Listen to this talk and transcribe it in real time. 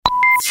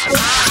Here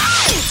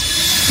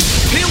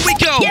we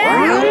go.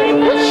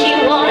 What you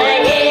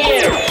wanna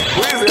hear?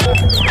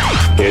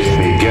 It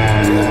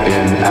began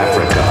in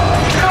Africa.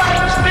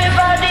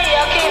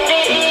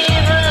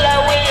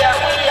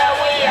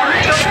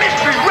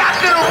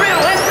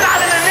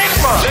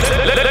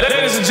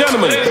 Ladies and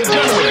gentlemen.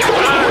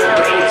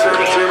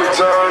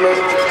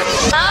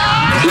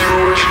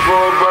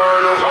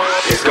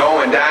 It's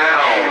going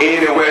down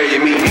anywhere you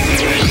meet.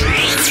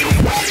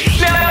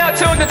 Now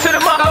tuned into the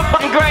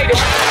motherfucking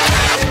greatest.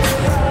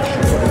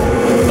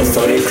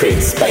 Authority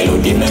creates by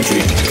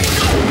rudimentary.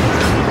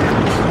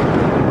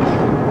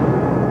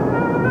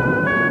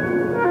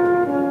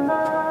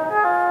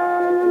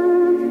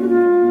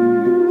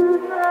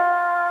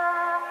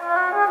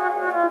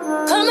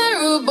 Come here,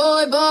 rude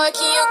boy,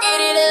 can you get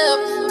it up?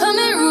 Come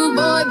here, rude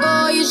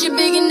boy, is you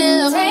big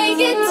enough? Take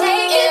it,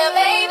 yeah,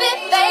 baby,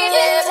 take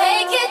it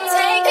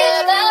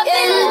up,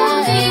 yeah.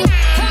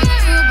 Come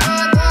here, rude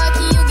boy,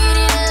 can you get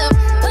it up?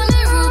 Come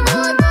here, rude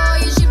boy,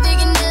 is you big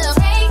enough?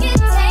 Take it,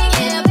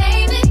 yeah,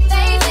 baby,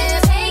 take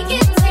it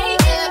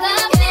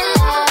up, yeah.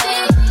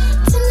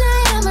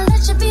 Tonight I'ma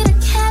let you be the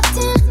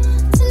captain.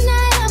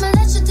 Tonight I'ma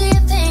let you do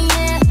your thing,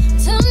 yeah.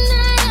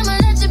 Tonight I'ma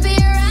let you be a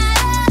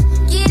rider.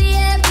 Giddy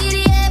up,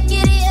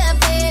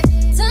 babe.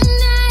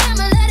 Tonight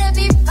I'ma let it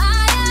be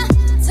fire.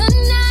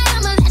 Tonight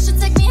I'ma let you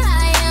take me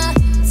higher.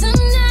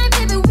 Tonight,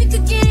 baby, we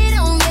could get it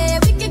on, yeah.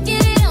 We could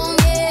get it on,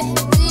 yeah.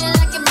 Do you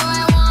like it, boy?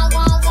 Want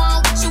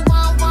what you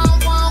want.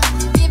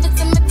 Give it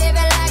to me, baby,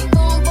 like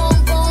boom.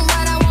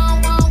 What I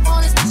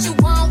want is what you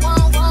want, nah.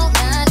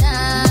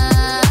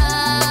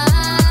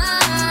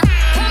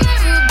 Come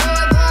here, rude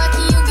boy,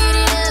 can you get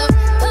it up?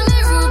 Come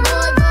here, rude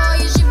boy,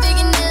 is you big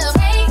enough?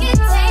 Take it,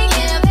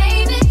 yeah,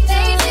 baby,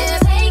 take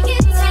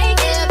it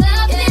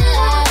up,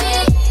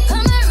 yeah.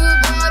 Come here,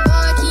 rude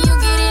boy, can you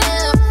get it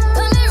up?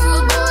 Come here,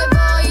 rude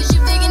boy, is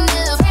you big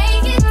enough?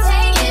 Take it,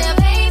 yeah,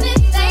 baby,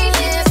 take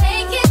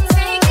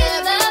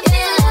it up,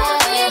 yeah.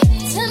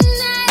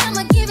 Tonight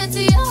I'ma give it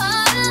to you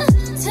harder.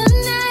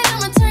 Tonight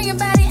I'ma turn your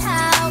body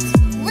out.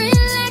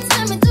 Relax,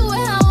 let me do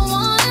it how I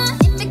wanna.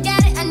 If you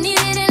got it, I need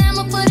it, and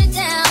I'ma put it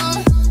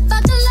down.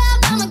 Buckle up,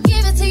 I'ma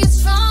give it to you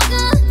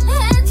stronger.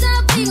 Heads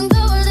up, we can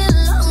go a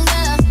little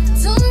longer.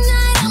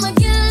 Tonight I'ma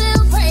get a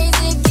little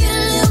crazy,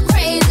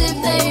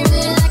 baby.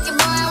 Like it,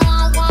 boy,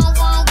 want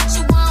what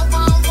you want.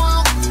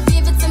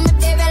 Give it to me,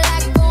 baby,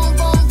 like boom.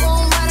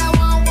 What I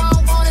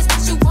want is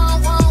what you want,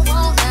 nah.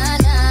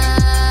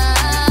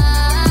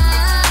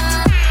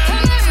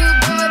 Come here, rude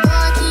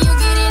boy, can you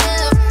get it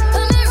up?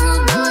 Come here,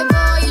 rude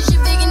boy, is you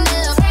big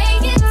enough?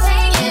 Take it,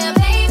 yeah,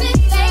 baby,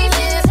 take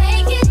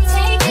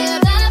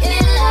it up,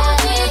 yeah.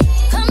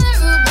 Come here,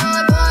 rude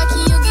boy,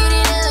 can you get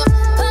it up?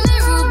 Come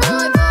here,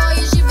 rude boy,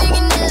 is you big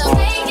enough?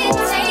 Take it,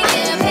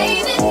 yeah,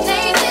 baby,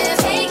 take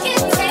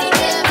it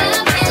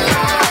up.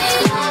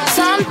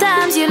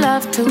 Sometimes you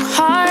love too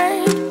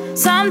hard,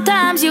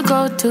 sometimes you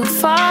go too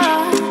far.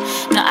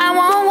 No, I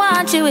won't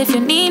want you if you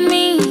need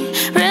me.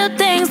 Real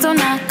things do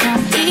not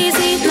come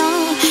easy, no.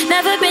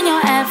 Never been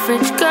your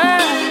average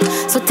girl,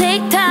 so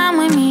take time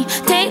with me,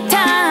 take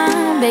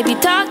time. Baby,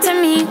 talk to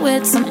me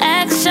with some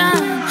action.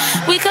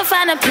 We could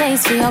find a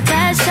place for your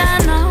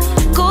passion, no.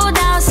 Cool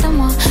down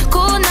someone,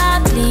 cool now,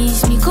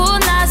 please me. Cool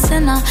now,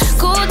 sinner,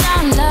 cool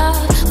down love.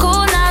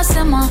 Cool now,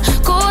 someone,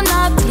 cool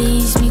now,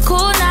 please me.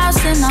 Cool now,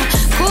 sinner,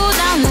 cool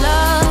down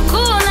love.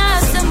 Cool now,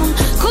 someone,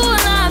 cool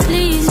now,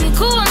 please me.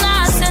 Cool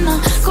now, sinner,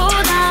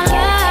 cool down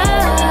love.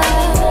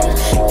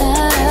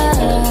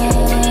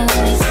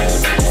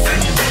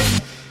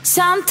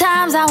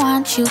 Sometimes I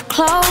want you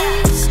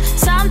close,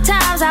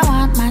 sometimes I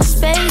want my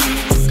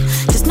space.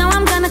 Just know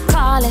I'm gonna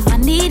call if I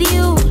need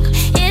you.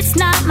 It's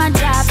not my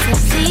job to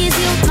please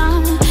you,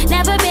 no.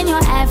 Never been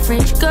your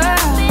average girl,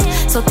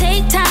 so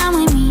take time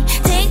with me,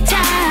 take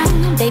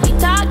time. Baby,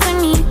 talk to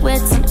me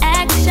with some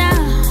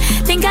action.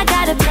 Think I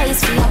got a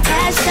place for your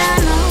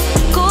passion, no.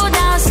 Cool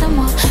down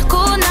someone,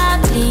 cool now,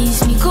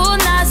 please me. Cool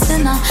now,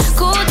 sinner,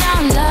 cool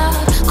down love.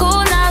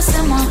 Cool now,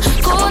 someone,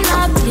 cool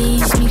now,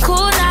 please me.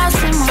 Cool now,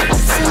 someone.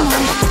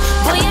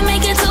 Boy, you're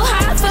making it too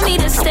hard for me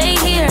to stay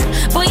here.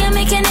 Boy, you're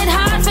making it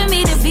hard for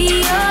me to be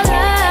your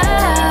love.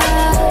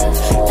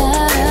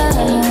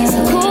 So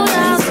cool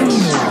down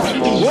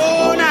someone.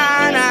 Oh,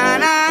 na na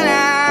na na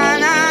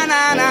na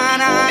na na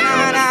na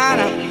na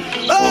na.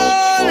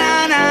 Oh, na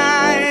na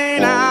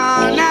na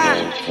na.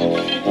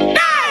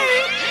 Hey,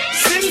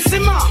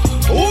 Sim,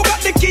 who got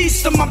the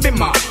keys to my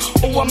bimmer?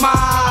 Who am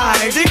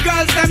I? The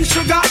girls them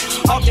sugar.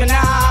 How can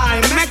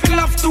I make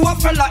love to a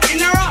fella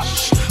in a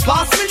rush?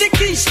 Pass me the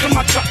keys to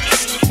my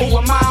trucks. Who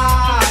am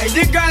I?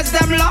 The girls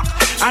them lock.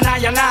 And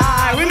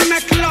I, we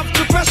make love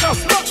to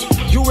precious.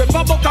 You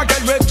ever book a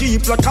girl with deep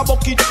deep like a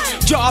bucket.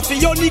 Draw for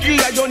your niggle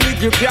like your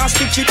niggle can't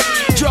stitch it.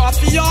 Draw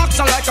for your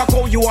oxen like a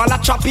cow, you wanna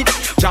chop it.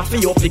 Draw for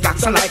your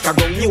pickaxe like a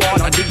gun, you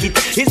wanna dig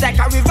it. It's like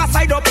a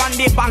riverside up on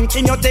the bank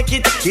and you take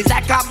it. It's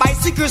like a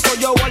bicycle so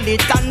you hold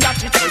it and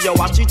dash it. So you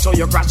watch it, so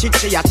you crash it.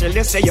 She a tell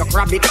you say you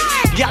grab it.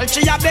 Girl,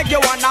 she a beg you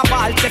wanna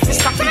ball, take it,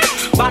 stop it.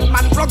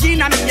 Batman plug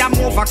in and me a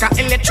move like a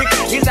electric.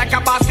 It's like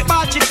a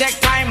basketball, she take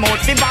time out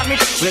fi bomb it.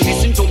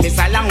 Listen to me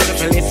silent,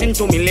 listen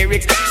to me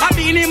lyrics. I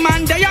be the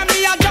man there and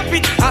me a drop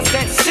it. I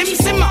said sim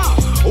simma,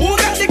 who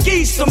got the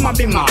keys to my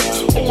bimmer?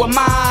 Who am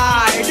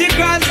I? The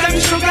girls them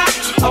sugar.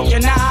 How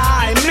can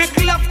I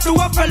make love to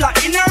a fella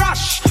in a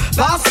rush?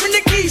 Pass me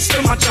the keys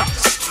to my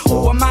trucks.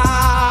 Who am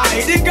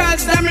I? The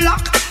girls them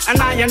lock. And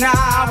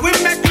I we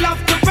make love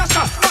to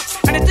pressure.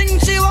 Anything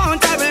she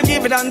want, I will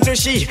give it unto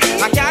she.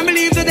 I can't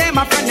believe today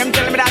my friend them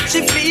tell me that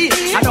she flee.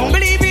 I don't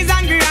believe he's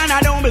angry and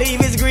I don't believe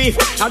he's grief.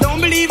 I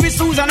don't believe it's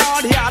Susan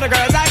or the other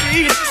girls I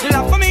read.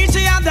 Love for me,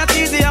 she have, that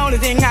is the only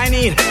thing I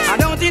need. I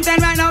don't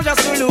intend right now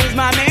just to lose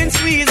my main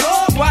squeeze.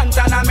 Oh,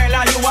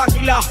 Guantanamela, you a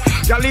killer.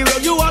 Girl,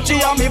 you watch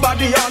it on me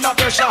body under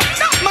pressure.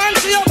 Man,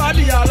 see your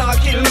body all a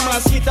kill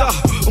mosquito.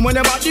 When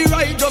your body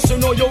right, just to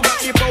know you got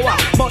the power.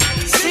 But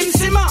Sim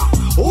Simma,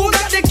 who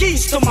got the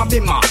keys to my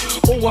bimmer?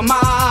 Who am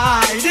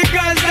I? The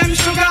girls them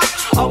sugar.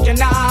 How can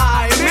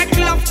I make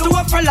love to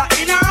a fella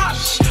in a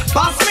rush?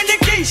 Pass me the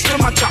keys to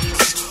my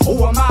trucks.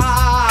 Who am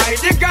I?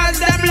 The girls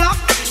them lock.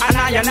 And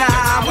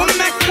I will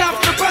make love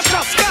to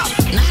precious girl.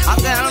 I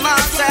tell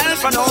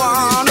myself I don't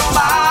want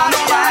nobody.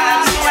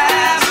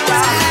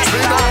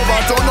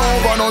 Turn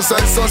over, no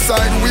sense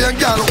aside. We a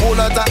gal, all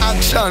of the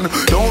action.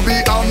 Don't be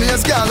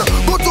amazed, gal.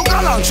 Go to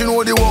Galant, you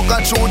know the walk a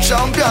true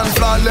champion.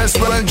 Flawless,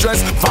 well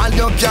dressed,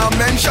 value can't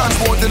mention.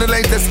 Sport in the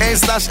latest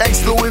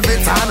A/X Louis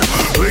Vuitton.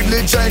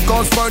 Ridley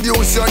Jacobs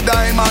produce your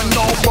diamond.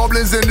 No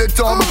bubbles in the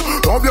tub.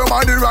 Rub your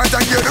body right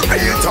and get the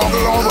beat of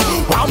love.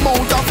 One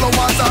mount of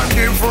flowers and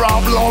give for our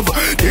love.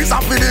 This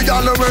a for the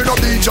gal who ready to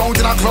beach out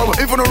in a club.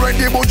 If you're not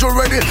ready, but you're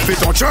ready. We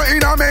touch her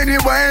in a many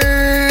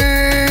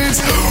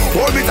ways.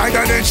 Hold me tight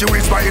and then she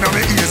whisper in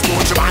my ears.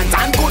 Don't you want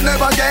and could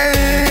never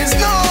guess.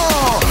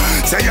 No.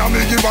 Say I'm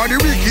making for the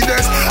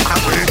wickedest. I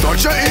will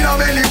touch her in a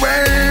many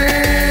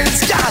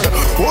ways. Girl,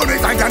 hold me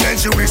tight and then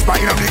she whisper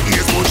in my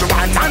ears. Don't you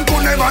want and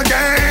could never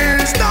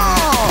guess. No.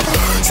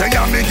 Say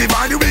I'm making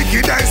for the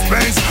wickedest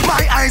place.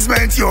 My eyes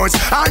meant yours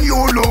and you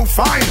look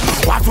fine.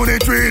 What would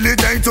it really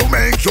take to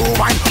make you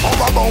wine?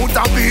 How about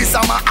a piece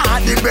of my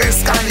heart, the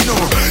best kind, you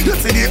know. You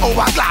see the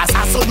hourglass,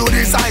 I saw you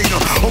design.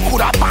 Who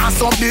could have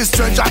passed up this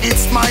stranger,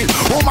 it's mine.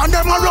 Woman,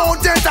 them around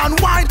dead and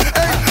wine.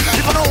 Hey,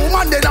 if I know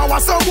woman dead, I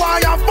was so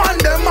why I found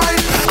them mine.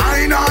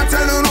 I not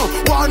tell you no,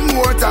 one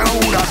more time.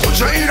 Who that put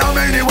you in a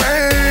many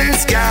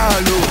ways,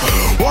 girl.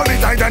 Hold me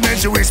tight and then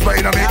she whisper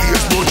in my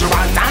ears. Put you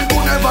on and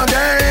could never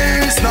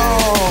guess, no.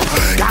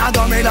 God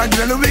don't make that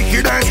girl the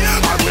wickedest.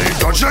 I will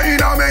touch you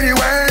in a many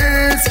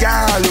ways,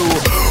 girl.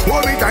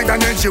 Hold me tight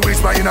and then she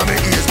whisper in my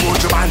ears.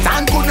 Put you on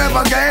and could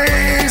never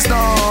guess,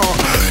 no.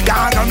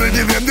 God don't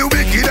give him the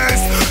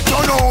wickedest.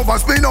 Turn over,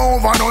 spin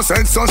over, no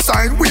sense of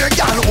sign. We a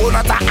gal, all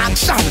of the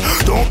action.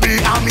 Don't be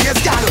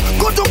amazed, gal.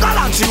 Go to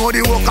Galant, you know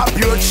the walk up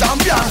your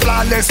champion.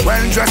 Flawless,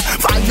 well dressed,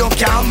 value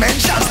can't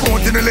mention.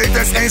 Sport in the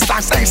latest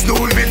A/X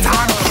Louis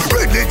Vuitton.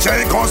 Ridley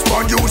Jacobs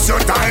produce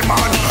your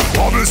diamond.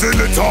 Bubbles in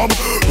the tub.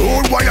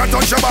 Road wire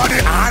touch your body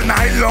all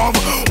night, love.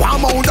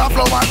 One mount of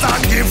flowers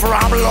and give for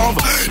our love.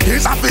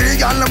 This a feel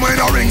gal when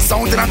a ring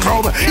sound in a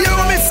club. You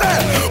know me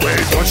say, we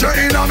touch her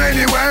in a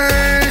many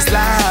ways,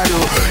 lad.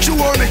 She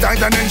hold me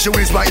tight and then she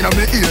whisper in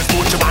my ears.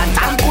 Put your band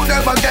and could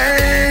never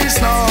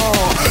guess, no.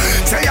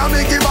 Say I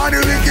make it on the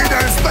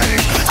wickedest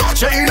space.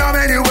 Touch her in a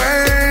many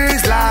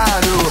ways,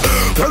 lad.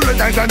 Hold me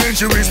tight and then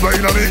she whisper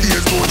in my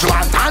ears. Put your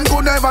band and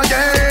could never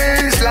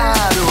guess,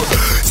 lad.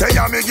 Say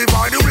I make it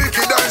on the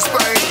wickedest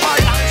space.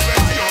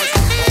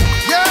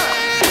 Yeah.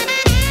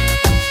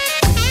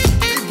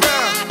 Big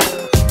Brown,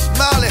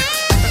 Molly.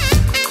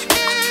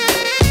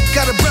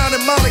 Got a Brown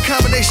and Molly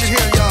combination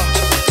here, y'all.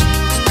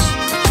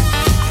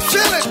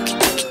 Feel it.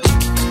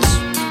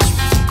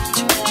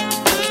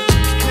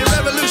 The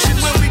revolution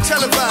will be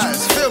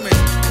televised. Feel me?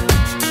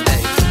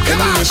 Hey,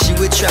 come on. She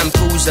would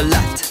shampoos a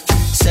lot.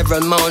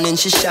 Several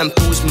mornings she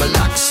shampoos my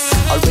locks.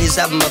 Always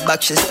have my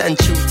back, she stand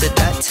true to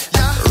that.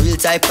 Real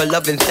type of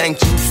loving,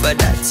 thank you for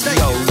that.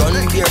 Yo,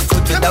 run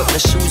barefoot without no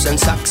shoes and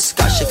socks.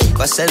 Cause she keep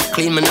herself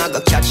clean, man, I go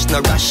catch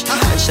no rush.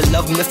 And she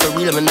love me for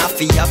real, man, I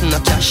feel have no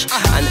cash.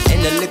 And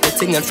any little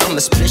thing and from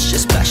a splish, she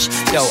splash.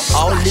 Yo,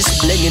 all this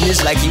blinging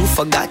is like you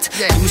forgot.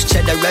 Use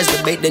cheddar as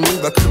the bait, then you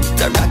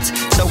recruit a rat.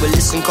 So we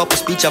listen couple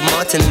speech of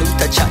Martin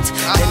Luther chat.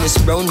 Dennis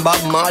Brown,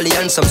 Bob Marley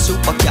and some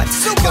super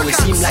cats. Yo, it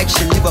seem like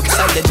she live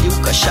upside the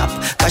Duke shop.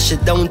 Cause she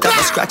don't have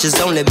a scratch, it's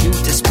only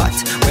beauty spot.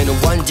 When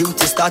one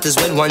duty start is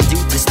when one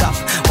duty stop.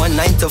 1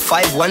 9 to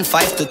 5, 1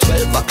 5 to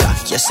 12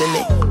 o'clock. You see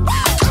me?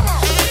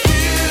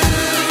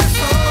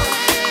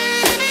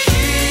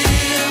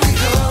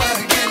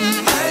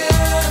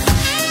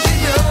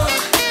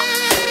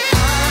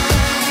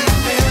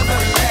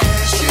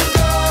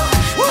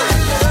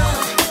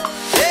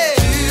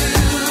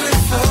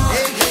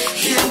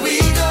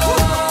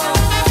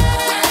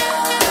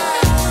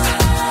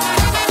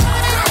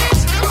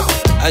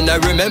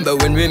 remember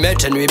when we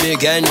met and we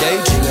began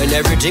dating, and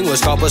everything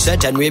was couple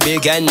set and we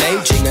began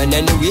mating. And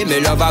then the way me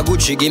love her good,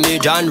 she give me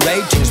John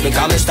ratings.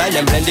 Become a style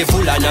and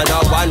plentiful and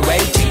no one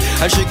waiting.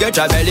 And she get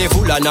her belly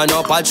full and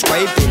no pot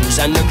scrapings.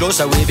 And the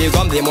closer we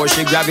become, the more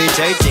she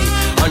gravitating.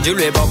 Until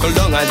we buckle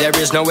down and there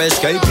is no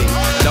escaping.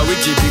 Now we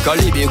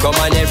typically become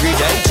an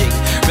everyday thing.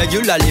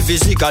 Regularly,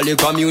 physically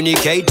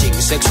communicating.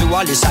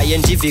 Sexually,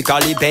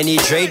 scientifically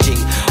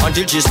penetrating.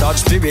 Until she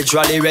starts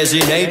spiritually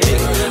resonating.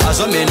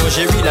 As I me know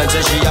she real and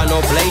say she are no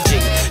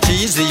plating.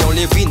 She is the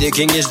only queen the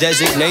king is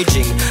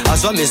designating.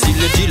 As I me see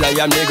the deal I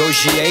am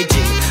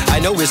negotiating. I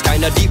know it's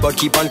kinda deep but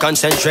keep on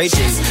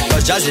concentrating.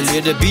 Cause Jazzy lay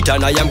the beat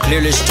and I am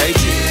clearly stating.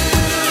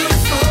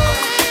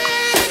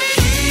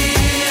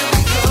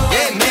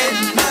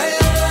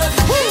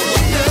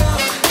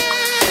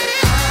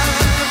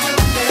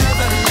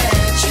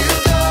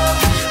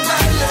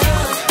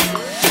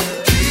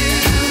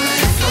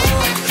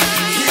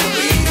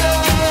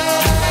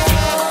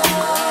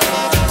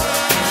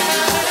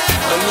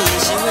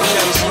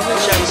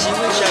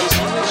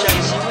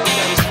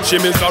 She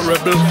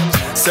miserable,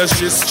 says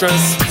she's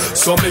stressed,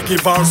 so me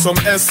give her some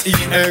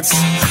sex.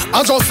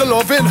 I just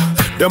loving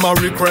them a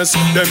request.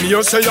 Them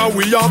here say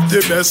we have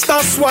the best.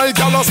 That's why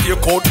gyal a stay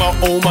out my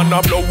home and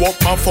I blow up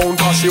my phone,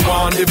 cause she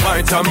want the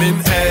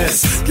vitamin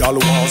S. Gyal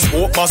want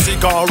smoke my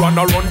cigar and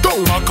I run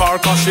down my car,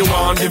 cause she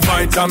want the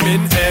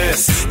vitamin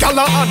S.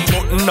 Gyal a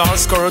unbutton her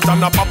skirt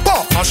and a pop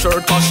off my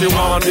shirt, cause she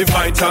want the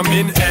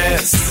vitamin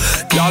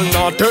S. Gyal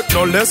not take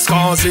no less,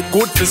 cause it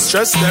good to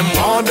stress them.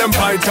 Want them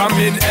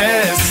vitamin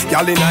S.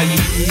 Gyal in a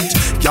heat,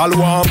 gyal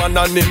warm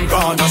and him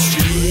gone the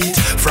street.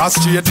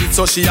 Frustrated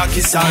so she a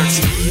kiss her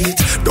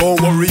teeth. Don't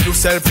worry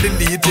yourself,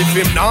 delete. If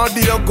him not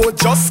there go,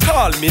 just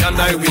call me and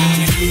I will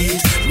tweet.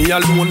 Me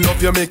alone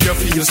love you, make you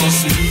feel so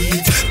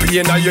sweet. Play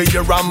in your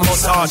ear and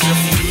massage your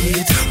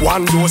feet.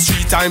 One dose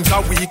 3 times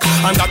a week,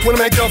 and that will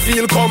make you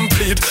feel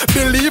complete.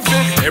 Believe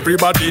me,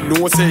 everybody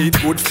knows say it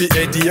good for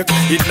headache.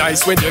 It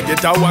nice when you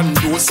get a one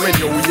dose when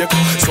you wake.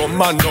 Some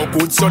man no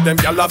good, so them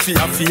gyal a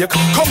fake.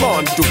 Come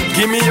on, dude,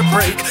 give me a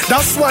break.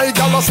 That's why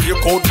gyal a stay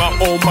out my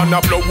home and I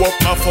blow up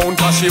my phone,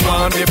 cause she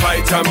want the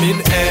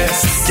vitamin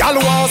S.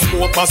 Gyal want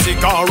smoke my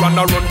cigar and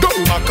I run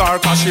down my car,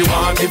 cause she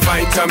want the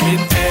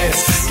vitamin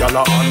S. Gyal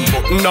a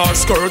unbutton her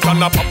skirt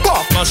and I pop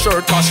off my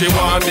shirt, cause she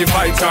want the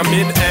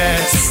vitamin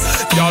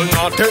S. Gyal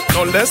not take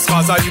no less,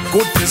 cause I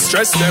good to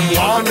stress them.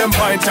 Want them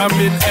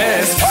vitamin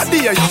S. What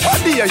dare you, what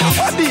dare you,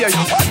 what dare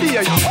you, what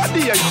dare you, what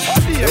dare you,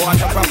 what dare you? You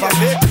want a proper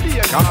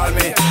fix? Call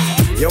me.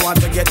 You want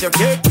to get your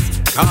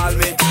kicks? Call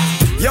me.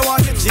 You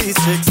want the cheese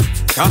sticks?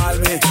 Call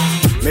me.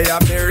 Me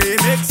have the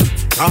remix?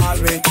 Call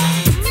me.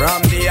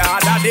 From the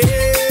other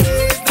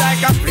days,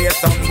 like I play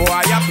some boy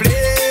I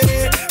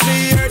play. Me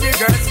hear the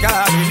girls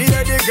calling,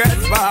 hear the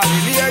girls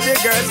bawling, hear the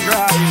girls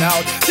crying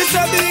out.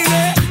 Sister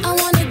Beanie, I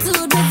wanna do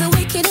the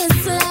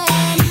wickedest slam.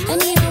 I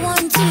need a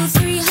 1, 2,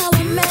 3, how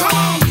a man.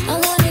 I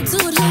wanna do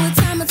it with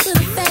time to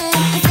the fan.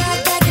 I got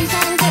back in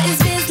time that is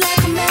biz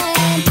like a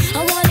man.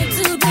 I wanna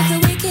do the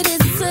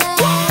wickedest slam.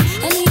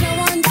 I need a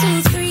 1,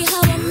 2, 3,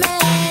 how a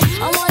man.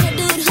 I wanna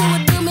do it who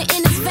would do me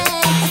in his van.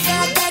 I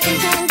got back in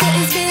time that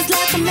is biz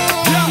like a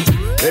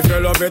man. if you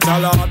love it,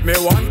 holla at me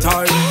one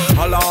time.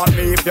 Holla at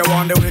me if you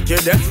want the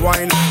wickedest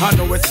wine. I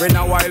know it's been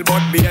a while,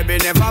 but baby,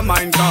 never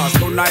mind. Cause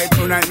tonight,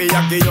 me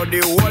I give you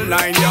the whole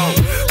line, yo.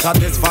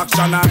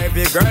 Satisfaction a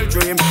every girl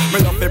dream. Me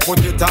love to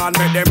put it on,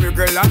 make them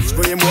girl and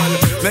scream. Well,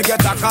 me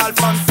get a call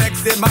from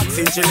Sexy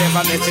Maxine. She leave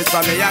a message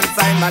from me and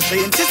sign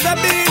machine. She's a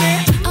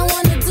beanie. I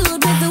wanna do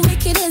the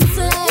wickedest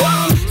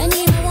slam. I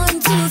need a 1,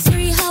 2,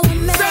 3, how a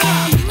man.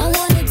 I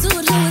wanna do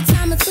it with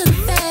time to the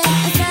fan.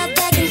 I got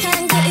back in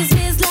time that is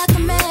biz like a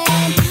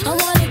man. I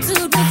wanna do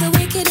the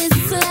wickedest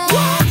slam.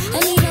 I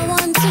need a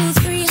 1, 2,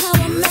 3, how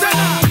a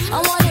man. I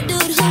wanna do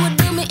it who would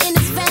do me in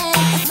his van.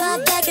 I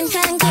got back in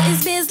time that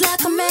is biz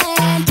like a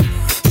man.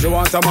 She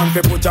want a man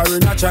to put her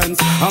in a chance.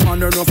 A man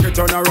don't know if you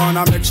turn around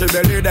and make she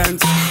belly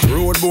dance.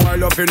 Road boy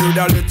loving with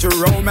a little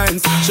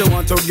romance. She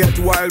want to get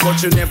wild but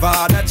she never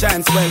had a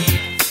chance. Well,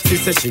 she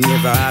said she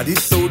never had it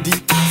so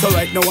deep. So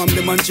right now I'm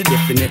the man she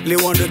definitely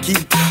want to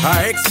keep.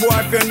 Her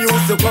ex-boyfriend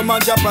used to come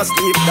and drop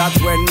asleep. That's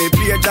when me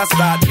pay just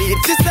start beat.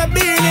 Sister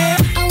Beanie,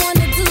 I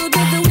wanna do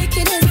the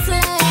wickedest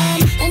slam.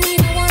 I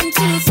need a 1,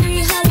 2, 3,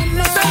 how a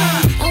man.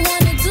 I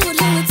wanna do it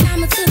with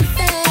time to the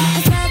fan.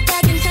 I got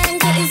back in time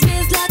that is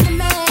biz like a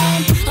man.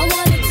 I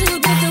wanna do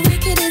the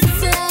wickedest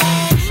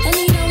slam. I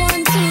need a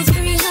 1, 2,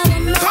 3, how a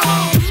man.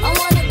 I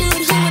wanna do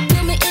it who would do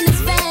me in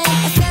his van.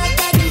 I got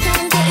back in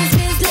time that is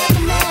biz like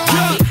a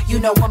man. You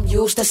know I'm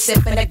used to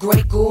sipping a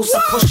Grey Goose.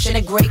 I'm pushing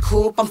a Grey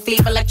Coupe. I'm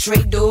feeling like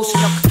Trey Deuce.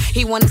 Look,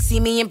 he wanna see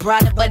me in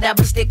Prada, but I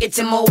be sticking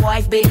to my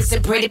wife, beaters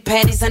and pretty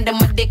panties under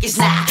my dick. It's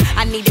not.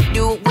 I need to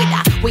do it with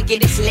her. We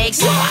get his legs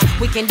so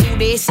we can do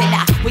this and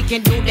we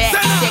can do that.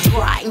 He said,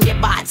 grind your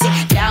body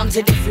down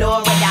to the floor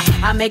with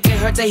her. I make it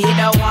hurt to hit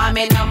a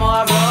woman. I'm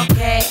all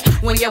okay.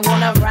 When you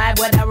wanna ride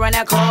with her, run,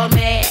 call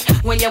me.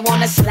 When you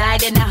wanna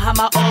slide in the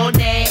Hummer all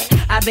day,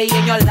 I be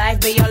in your life,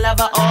 be your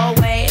lover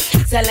always.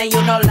 Telling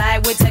you no lie,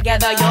 we're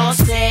together, you'll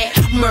stay.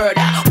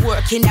 Murder,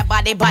 working that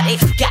body,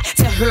 got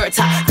to hurt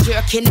her.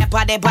 Jerking that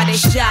body,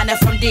 shining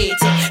from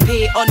dating.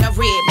 Pay on the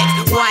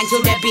remix, wind to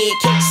the big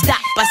kick.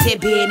 Stop, I say,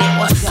 being it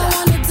was I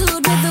want a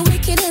dude with the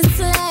wickedest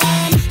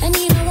slam. I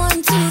need a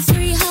 1, 2,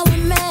 3, how a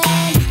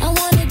man. I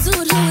want a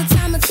dude who would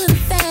time it to the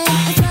fan.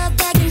 I felt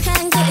back and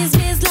hang, got his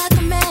waist like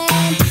a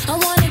man. I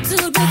want a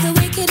dude with the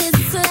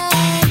wickedest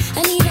slam.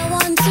 I need a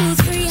 1, 2,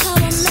 3, how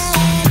a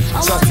man.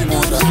 I want a dude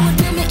who would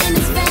do me in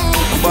his van.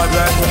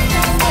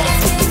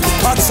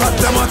 I chat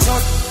them a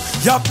chat,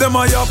 yap them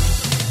a yap.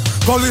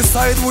 Gully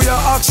side we a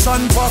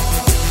action pack.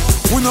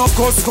 We no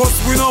cuss,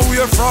 we no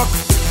wear frock.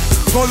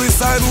 Gully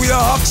side we a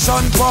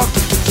action pack.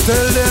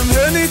 Tell them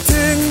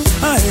anything,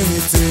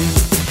 anything.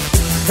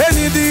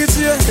 Any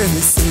DJ,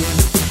 any sing.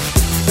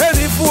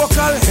 Any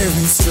vocal,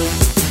 any string.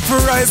 For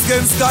rise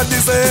against God,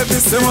 this a heavy.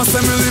 They must say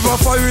me live a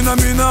fire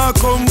and me nah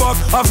come back.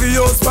 Have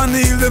your house pan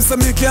heal them, say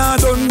me can't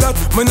done that.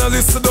 Me nah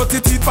listen dirty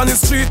teeth on the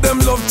street, them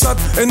love chat.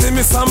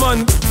 Enemies a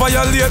man,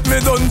 violate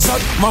me don't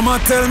chat. Mama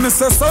tell me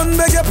say son,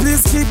 beg you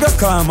please keep your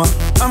karma.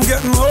 I'm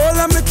getting old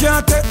and me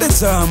can't take the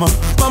charma.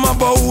 Mama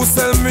bow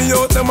sell me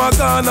out, them a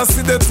gonna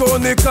see the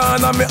Tony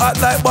Kana. Me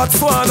act like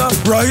Botswana.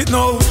 Right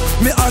now,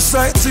 me ash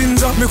like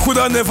ginger. Me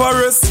coulda never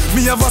rest,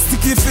 me have a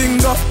sticky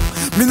finger.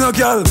 Me no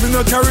gal, me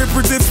no carry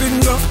pretty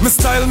finger. Me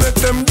style make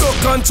them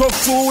duck and chop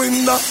through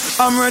window.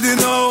 I'm ready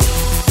now.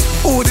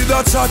 Who did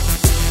that chat?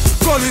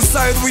 Gully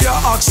side we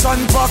are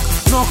action pack.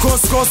 No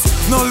cuss,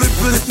 no lip,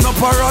 no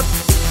parrot.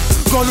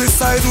 Gully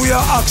side we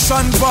are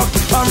action pack.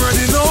 I'm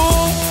ready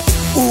now.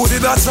 Who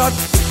did that chat?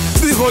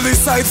 The gully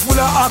side full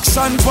of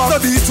action pack. No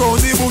beat on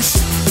the bush,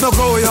 no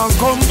go and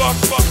come back.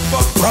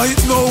 Right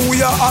now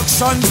we are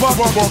action pack.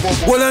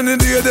 Well any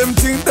day them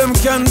think them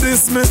can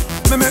diss me.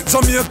 Me make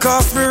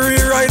Jamaica free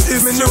rewrite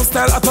this. Me new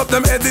style I top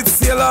them edit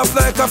seal off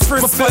like a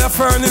frizz. My fire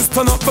furnace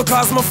turn up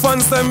because my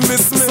fans them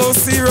miss me. So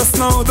serious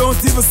now, don't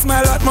even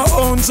smile at my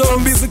own joke.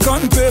 I'm busy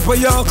cutting paper,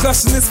 y'all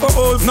clashing this for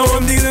old. Now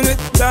I'm dealing it,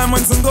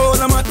 diamonds and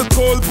gold, I'm at the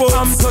cold pole.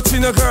 I'm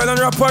touching a girl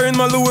and wrap her in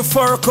my Louis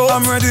fur coat.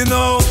 I'm ready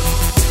now.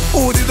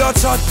 Who did that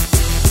chat?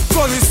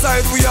 Gully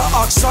side we are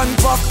action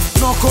pack.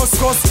 No cuss,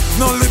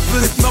 no lip,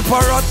 no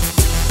parrot.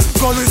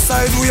 Gully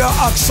side we are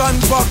action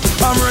pack.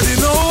 I'm ready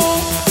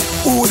now.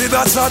 Who did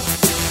that chat?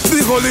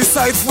 The gully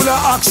side full of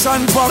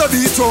action pack. No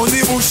beat on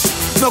the bush,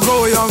 no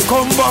go and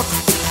come back.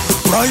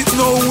 Right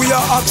now we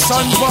are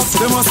action pack.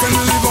 They must send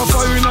me live a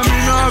fire and me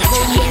not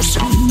come back.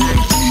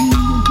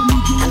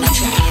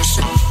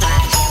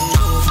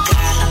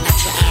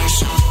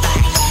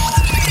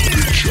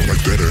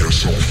 Like that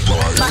ass on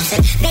fire.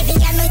 Baby,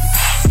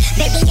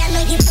 I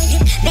know you,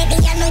 baby,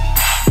 I know,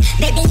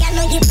 baby, I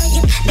know you,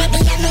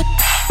 baby, I know,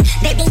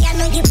 baby, I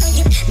know you,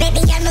 baby,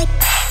 I know,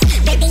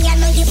 baby, I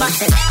know you,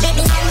 boss it,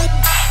 baby, I know,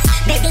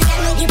 baby, I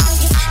know you,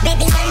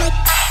 baby, I know,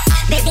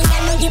 baby, I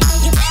know you,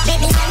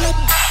 baby, I know,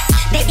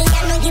 baby,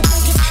 I know you,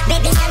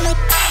 baby, I know,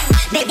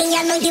 baby,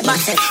 I know you,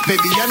 boss it.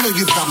 Baby, I know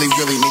you probably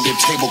really need a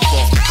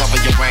tablecloth to cover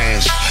your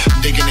ass.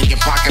 Digging in your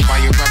pocket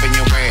while you're rubbing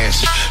your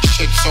ass.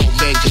 Shit so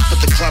big, just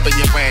put the club in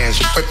your ass.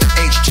 Put the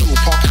H2,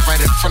 park it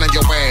right in front of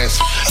your ass.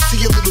 I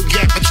see a little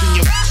gap between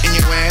your and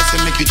your ass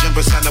and make you jump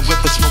inside the whip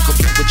and smoke a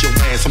blunt with your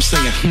ass. I'm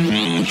saying,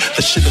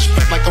 the shit is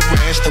spread like a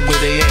rash. The way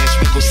they ass,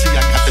 we gon' see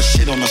I got the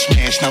shit on the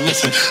smash. Now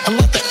listen, I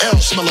let the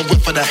L smell a whip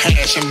for the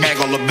hash and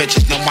bag all the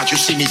bitches. Now watch you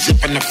see me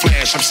zipping the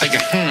flash. I'm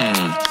saying,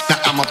 now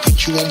I'ma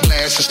put you on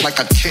blast. It's like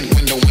a tint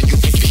window when you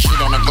put your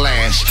shit on a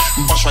glass.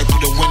 Bust right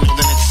through the window,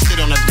 then it sit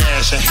on the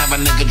dash and have a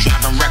nigga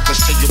driving reckless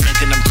till you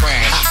making them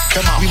crash.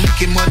 Come on, we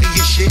making money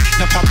and shit.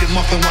 Now pop your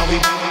muffin while we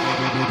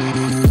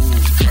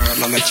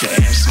girl, I'll let your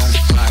ass on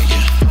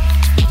fire.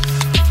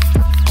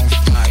 On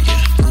fire.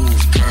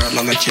 Move, girl,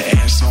 I'll let your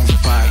ass on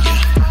fire.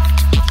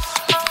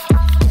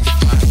 On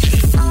fire.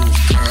 Move,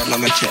 girl, I'll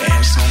let your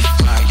ass on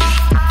fire.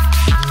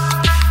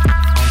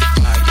 On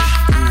fire.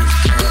 Move,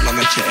 girl, I'll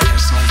let your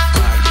ass on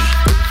fire.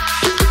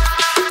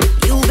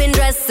 You've been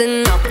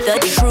dressing up the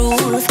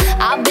truth.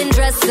 I've been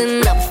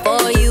dressing up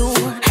for you.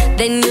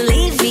 Then you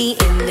leave me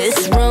in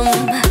this room.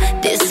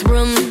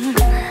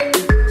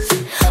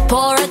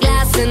 Pour a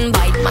glass and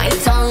bite my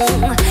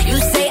tongue. You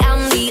say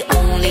I'm the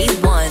only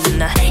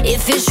one.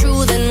 If it's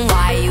true, then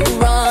why you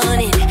run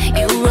it?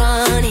 You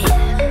run it.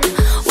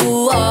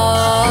 Ooh,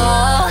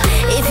 oh.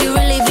 If you're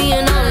really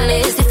being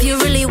honest, if you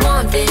really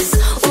want this,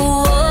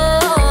 ooh,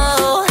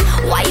 oh.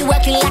 Why you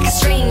acting like a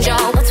stranger?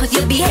 What's with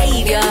your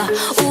behavior?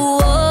 Ooh,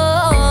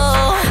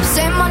 oh.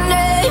 Say my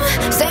name,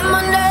 say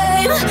my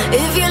name.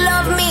 If you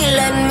love me,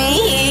 let me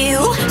hear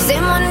you. Say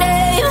my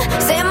name,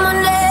 say my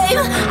name.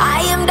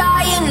 I am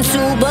dying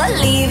to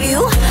believe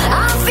you.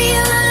 I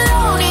feel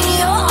alone in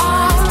your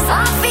arms.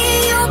 I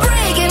feel you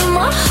breaking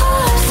my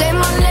heart.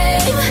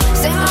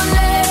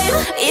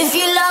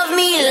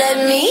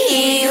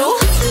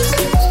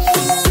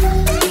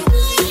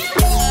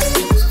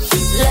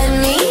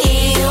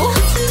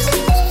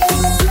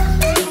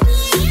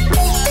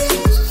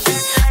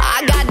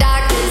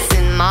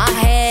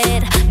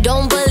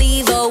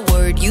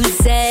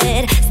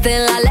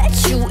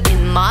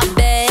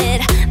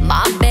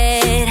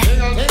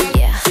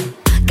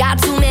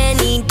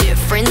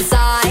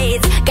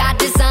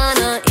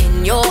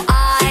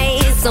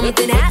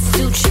 has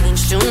to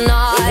change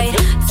tonight,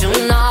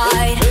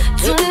 tonight,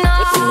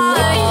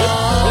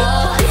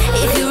 tonight.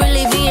 If you're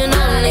really being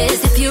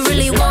honest, if you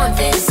really want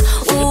this,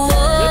 ooh,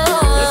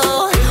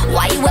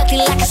 why you acting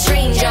like a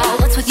stranger?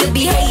 What's with your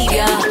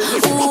behavior?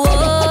 Ooh,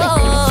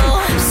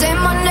 say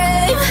my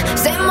name,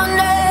 say my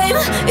name.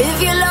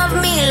 If you love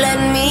me, let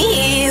me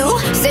hear you.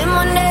 Say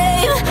my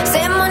name,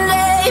 say my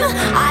name.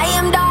 I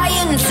am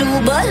dying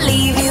to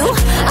believe you.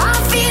 I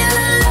feel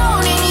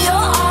alone in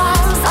your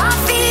arms. I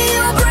feel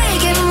you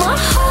breaking my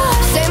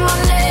heart. Say my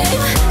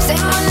name, say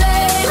my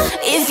name.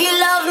 If you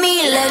love me,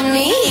 let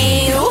me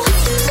hear you.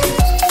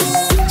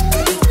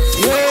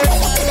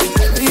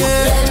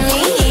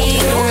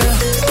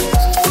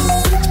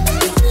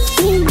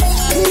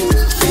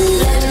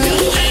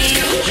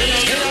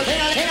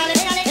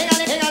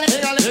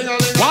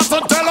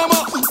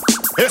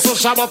 It's a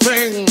shabba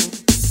thing,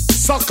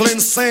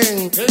 suckling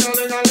sing.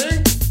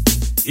 Ding-a-ling-a-ling.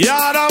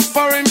 Yard and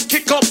foreign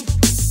kick up,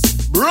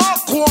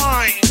 rock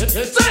wine.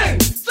 Sing,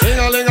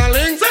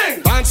 ding-a-ling-a-ling.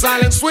 Sing, dance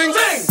silent swing.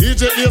 Sing,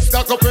 DJ is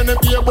stuck up in the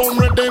beer bomb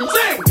rhythm.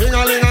 Sing,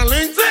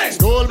 ding-a-ling-a-ling. Sing,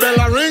 gold bell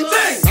a ring.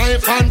 Sing,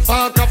 knife and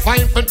fork a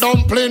fine for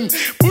dumpling.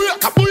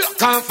 Booyaka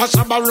booyaka for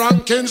shabba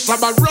ranking.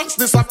 Shabba rocks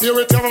disappear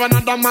with you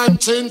another man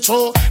change.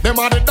 So them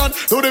are the done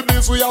to the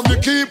biz. We have the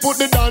key, put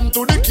the down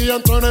to the key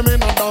and turn them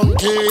in a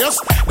donkey. Yes,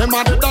 them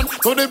are the done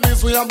to the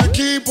biz. We have the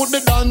key, put the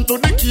down to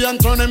the key and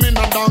turn them in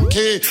a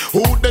donkey.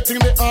 Who they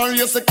think they are?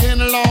 Yes, they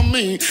can't allow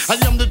me. I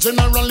am the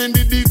general in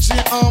the DJ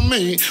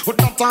army. With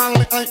that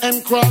only I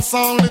and cross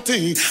all the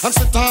T. And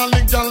sit all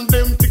the gal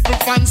them tickle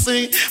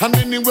fancy. And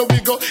anywhere we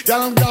go,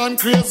 gal gone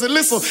crazy.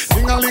 Listen,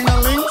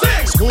 ding-a-ling-a-ling,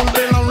 school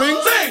bell a ring,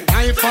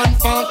 knife and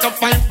fork a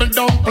fine for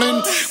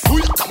dumpling.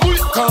 Booyaka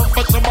booyaka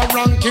for shabba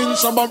ranking.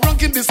 Shabba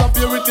ranking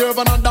disappear with you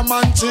another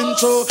man chin.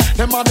 So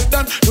them are the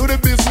done to the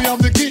biz. We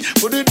have the key,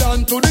 put it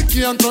down to the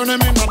key and turn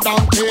them in a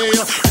donkey.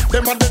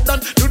 Them are the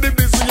done to the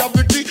biz. We have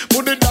the key,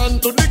 put it down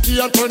to the key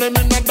and turn them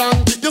in a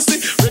donkey. You see,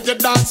 reggae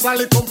dance all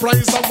it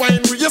comprise of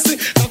wine. You see,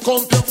 now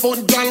come your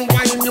phone, girl,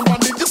 wine your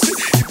body. You see,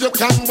 if you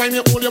can wine,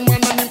 you hold your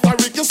man and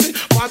interrick. You see,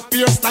 what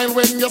beer style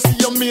when you see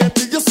your mate.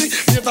 You see,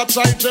 you a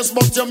try dress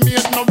but your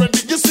mate not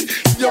ready. You see,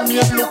 your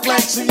mate look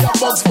like she a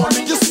Bugs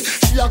Bunny. You see,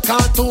 she a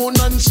cartoon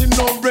and she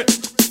no bread.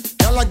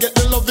 Girl, I get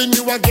the loving,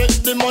 you I get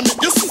the money.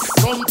 You see,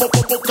 come pop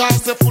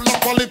cause they full of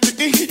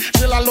quality.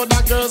 Till a lot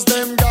of girls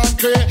them gone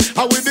crazy.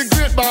 How with the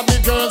great Barbie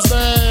girls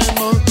them,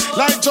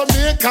 like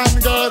Jamaican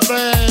girls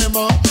them,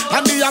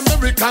 and the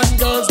American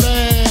girls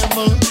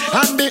them,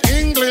 and the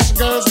English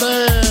girls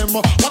them.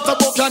 What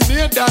about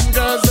Canadian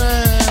girls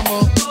them?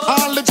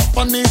 All the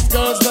Japanese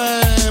girls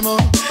them,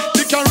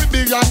 the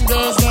Caribbean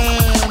girls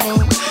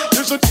them.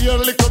 You should hear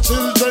little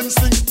children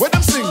sing. When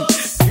them sing,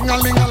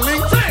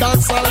 ding-a-ling-a-ling,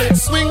 dance a leg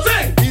swing.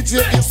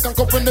 DJ is can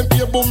up when them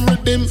play boom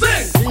rhythm.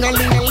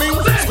 Ding-a-ling-a-ling,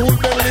 school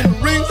bell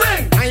in ring.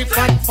 Knife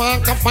and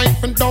fork a fine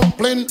for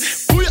dumpling.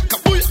 Booyaka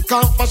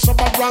booyaka for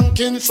shabba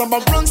ranking. Shabba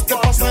rank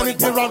step aside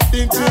it, we rap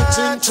the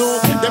chin-chin-choo.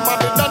 Them are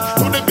the done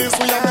to the biz,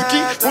 we have the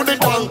key. Put it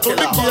down to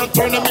the key and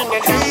turn them in a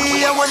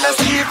donkey. I wanna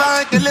see if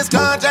I can let's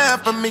conjure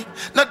for me.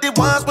 Not the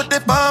ones with the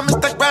bomb,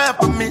 Instagram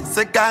for me.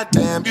 Say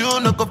goddamn, you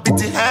no go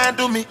fit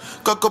handle me.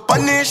 Go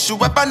punish you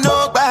if I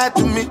know bad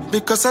to me.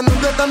 Because I know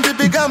that I'm the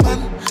bigger man.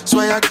 So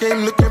I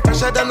came looking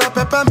fresher than a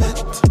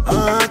peppermint.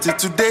 Till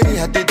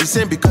today I did the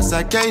same because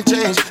I can't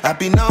change. I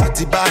be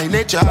naughty by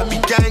nature, I be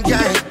gang.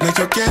 Like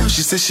your girl,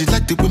 she said she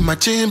liked it with my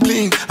chain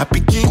bling. I be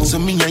king, so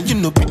me and you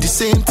know be the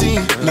same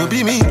thing. No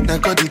be me, now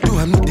God they do,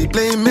 I'm not they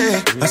blame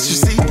me. As you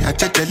see, I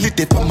check a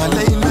little for my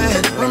lane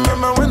man.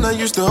 Remember when I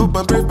used to hope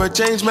and pray for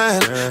change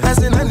man? As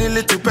in any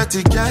little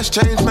petty cash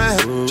change man.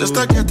 Just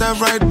to get that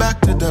right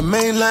back to the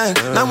mainland.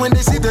 Now when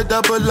they see the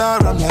double R,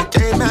 I'm like,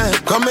 hey man,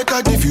 come make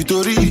I give you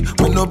Tori.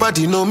 When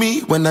nobody know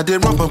me, when I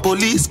did run from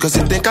police. Cause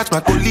if they catch my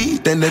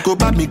colleague, then they go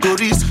back me go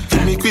risk.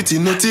 Give me quitty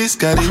notice,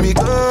 carry me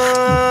go.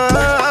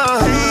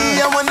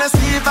 I wanna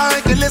see if I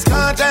can let's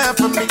conjure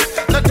for me.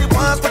 Not the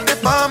ones but the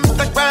bomb,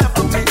 the grab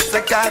for me.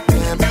 Say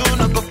goddamn, you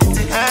no go fit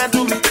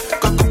handle me.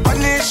 Go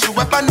punish you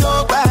if I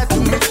know bad to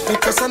me.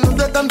 Because I know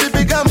that I'm the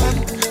bigger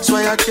man. So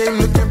I came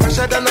looking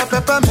fresher than a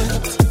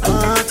peppermint.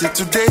 Till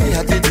today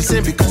I did the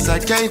same because I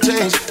can't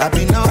change. I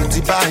be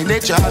naughty by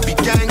nature, I be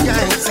gang.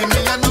 See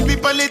me I no be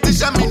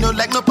politician, me no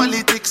like no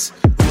politics.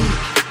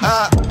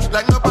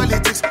 Like no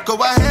politics. Go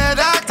ahead,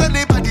 ask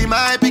anybody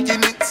my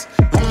beginnings.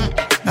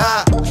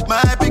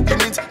 My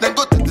beginnings. Then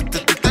go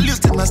tell you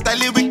still my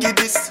style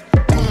wickedness.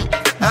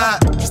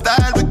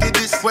 Style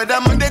wickedness. Whether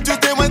Monday,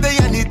 Tuesday, Wednesday,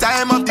 any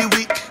time of the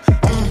week.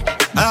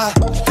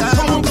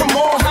 Come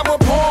on, have a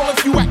ball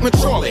if you act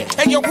maturely.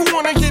 Hey yo, who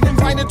wanna get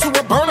invited to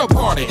a burner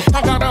party?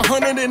 I got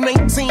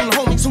 118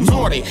 homies who's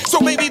naughty. So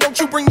baby, don't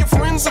you bring your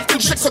friends if the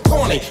chicks are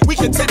corny. We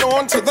can sit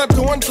on to the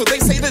door until they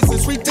say this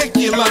is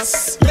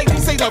ridiculous.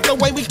 Ladies, they love the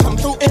way we come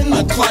through in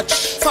the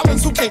clutch.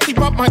 Fellas who can't keep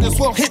up might as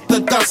well hit the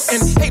dust.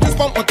 And haters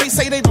bump what they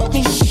say they don't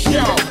need.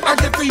 Yo, I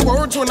get 3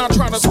 words when I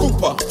try to scoop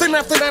her. Then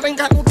after that ain't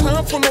got no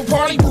time for no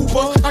party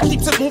pooper. I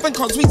keep it moving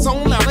cause we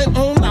zone out and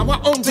own our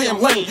our own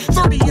damn lane.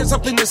 30 years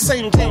up in the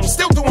same game,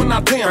 still doing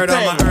our damn Heard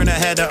thing. I'm a earner,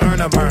 had to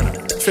earn a burner.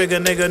 Trigger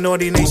nigga,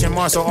 Naughty Nation,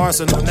 Marshall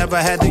Arsenal. Never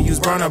had to use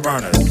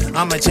burners.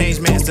 I'm a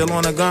changed man, still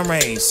on the gun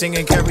range.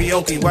 Singing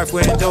karaoke, wife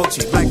wearing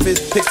Dolce. Black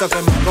fist picked up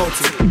in my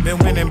goatee. Been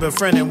winning,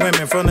 befriending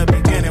women from the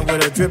beginning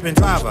with a dripping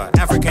driver.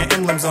 African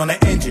emblems on the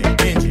engine.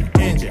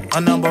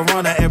 A number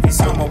runner every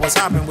summer. What's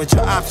hopping with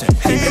your option?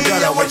 Keep it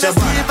gutter with your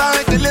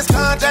body. Till it's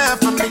calm down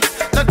for me.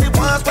 Not the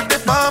ones with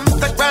the bombs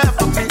that grind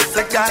for me.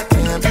 Say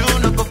goddamn, you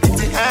know go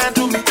fit your hand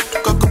to me.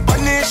 Go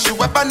punish you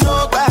if I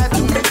know bad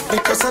to me.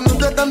 Because I know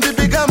that I'm the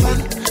bigger man.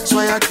 So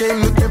I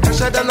came looking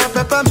fresher than a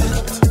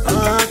peppermint.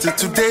 Till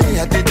today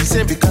I did the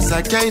same because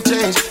I can't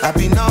change. I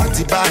be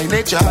naughty by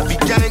nature, I be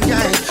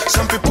gang.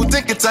 Some people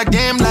think it's a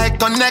game like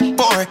Connect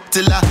Four.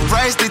 Till I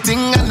price the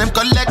thing and them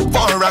collect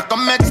for. I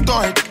come next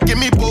door, give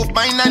me both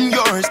mine and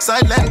yours.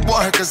 Silent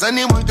war, cause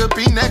anyone could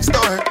be next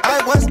door.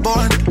 I was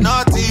born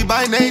naughty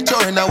by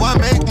nature. Now I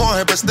make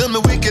more, but still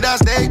me wicked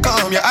as they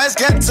come. Your eyes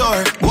get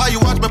sore, why you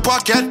watch me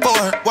pocket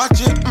for?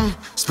 Watch it,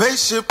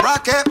 spaceship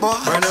rocket boy.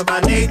 Burner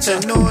by nature,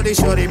 naughty,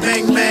 shorty,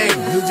 bang bang.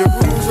 New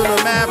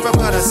Jerusalem,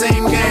 Africa, the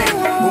same game.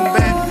 Boom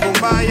bap, boom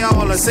bye,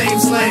 all the same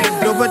slang.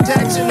 No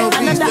protection, no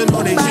peace, they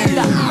know they change.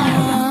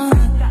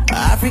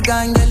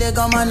 African girl,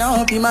 come on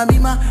up, be my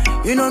bima.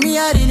 You know me,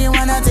 I really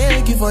wanna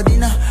take you for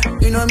dinner.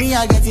 You know me,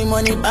 I getting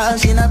money,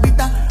 bash in a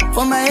pita.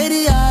 For my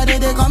area,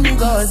 they call me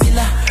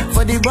Godzilla.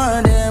 For the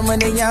band, when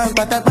they young,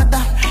 pata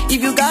pata.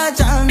 If you got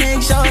chance,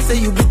 make sure say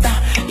you bitter.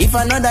 If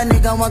another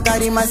nigga want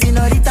carry my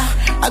senorita,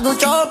 I go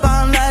chop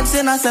and like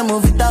say na se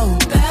move it out.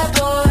 Bad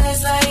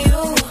boys like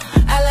you,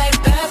 I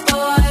like bad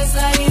boys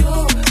like you.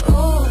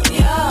 Ooh,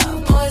 yeah,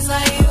 boys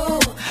like you,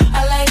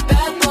 I like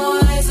bad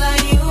boys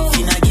like you.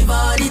 She not give her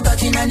all the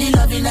touching and the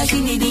loving that she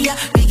need ya.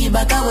 Piggy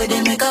back away,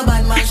 they make a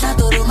bad man shot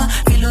to Roma.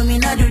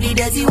 Philomena do the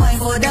dirty wine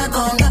for the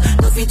conga.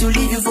 No fit to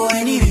leave you for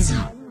any reason.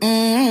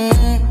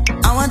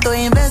 I want to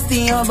invest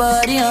in your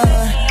body,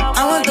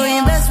 I want to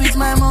invest with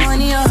my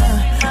money,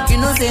 You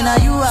know say now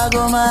you I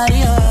go marry,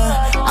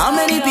 How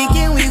many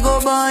picking we go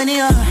bunny,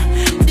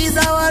 This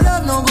our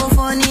love no go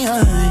funny,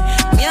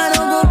 Me I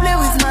don't go play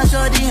with my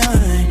shorty,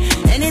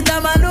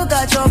 Anytime I look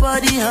at your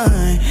body,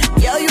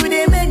 Girl you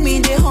they make me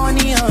the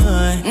honey,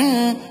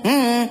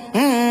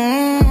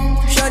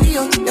 Shorty,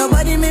 your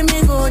body make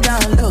me go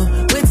down low.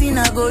 Waiting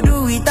I go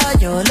do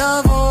without your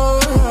love,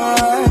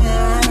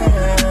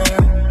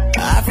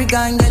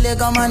 African girl,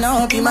 come on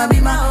up, be my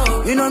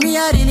bima. You know me,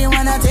 I really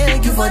wanna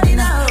take you for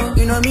dinner.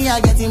 You know me, I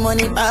getting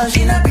money, bash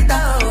in a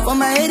pita. For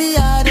my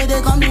area,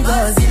 they call me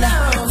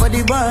Godzilla. For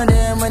the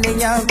band, when they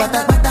young,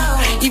 pata pata.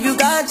 If you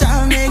got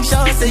chance, make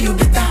sure say you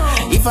bitter.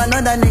 If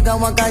another nigga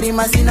want carry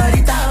my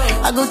senorita,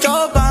 I go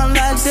chop and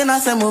like say na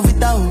se move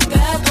it out.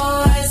 Bad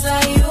boys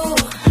like you,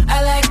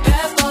 I like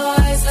bad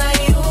boys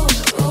like you.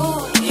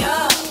 Ooh,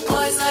 yeah,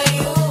 boys like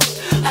you,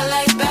 I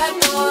like bad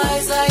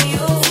boys like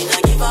you.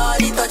 I give all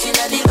the touching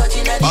and the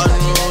touching and the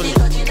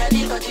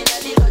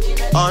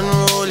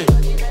Unruly.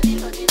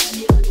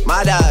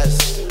 Mothers.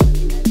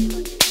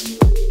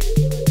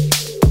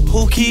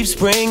 Who keeps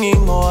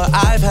bringing more?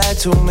 I've had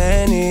too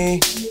many.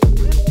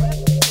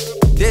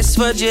 This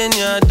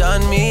Virginia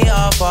done me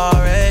off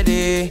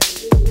already.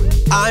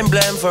 I'm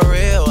blamed for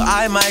real.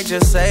 I might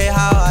just say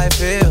how I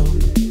feel.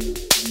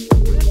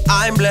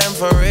 I'm blamed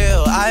for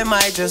real. I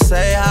might just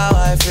say how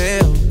I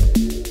feel.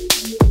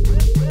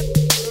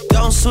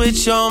 Don't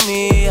switch on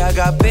me. I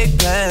got big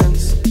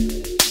plans.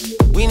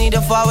 We need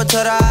to forward to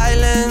the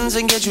islands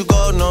and get you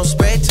gold, no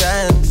spray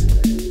tans.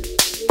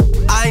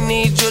 I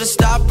need you to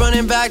stop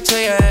running back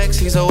to your ex,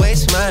 he's a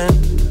waste man.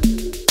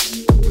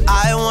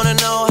 I wanna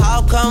know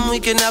how come we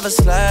can never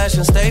slash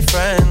and stay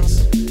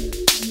friends.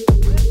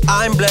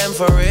 I'm blamed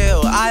for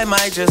real, I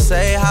might just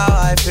say how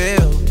I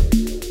feel.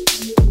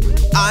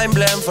 I'm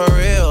blamed for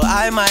real,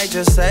 I might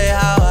just say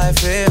how I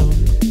feel.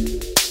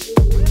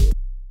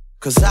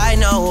 Cause I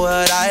know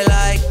what I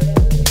like,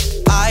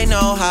 I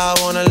know how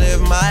I wanna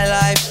live my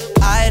life.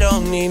 I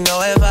don't need no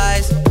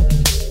advice.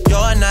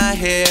 You're not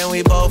here and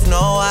we both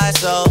know why.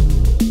 So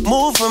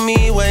move for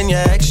me when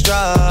you're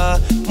extra.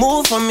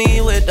 Move for me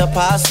with the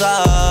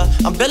pasta.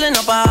 I'm building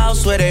up a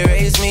house where they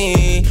raise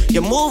me.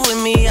 You move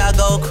with me, I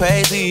go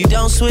crazy.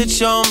 Don't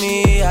switch on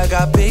me, I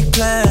got big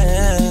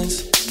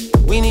plans.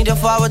 We need to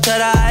forward to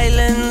the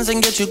islands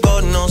and get you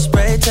golden on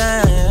spray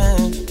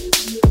tan.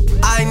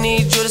 I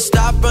need you to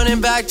stop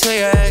running back to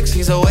your ex,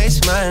 he's a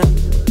waste man.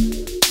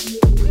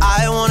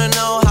 I wanna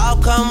know how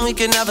come we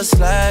can never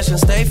slash and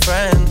stay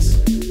friends.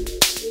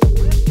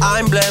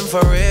 I'm blamed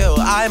for real,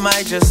 I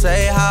might just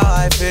say how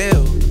I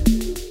feel.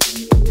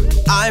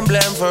 I'm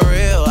blamed for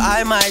real,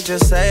 I might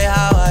just say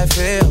how I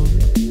feel.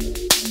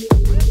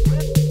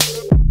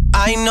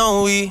 I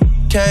know we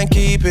can't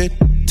keep it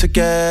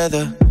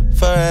together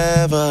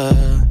forever.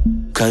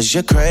 Cause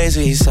you're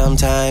crazy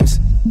sometimes,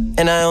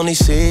 and I only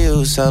see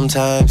you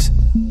sometimes.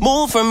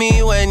 Move for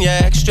me when you're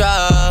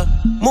extra.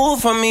 Move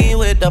for me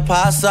with the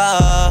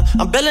pasta.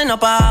 I'm building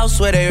up a house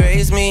where they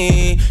raise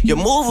me. You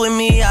move with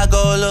me, I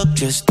go look.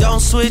 Just don't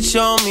switch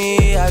on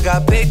me, I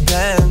got big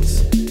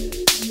plans.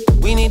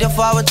 We need to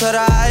forward to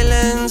the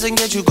islands and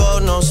get you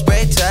gold, no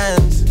spray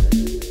tans.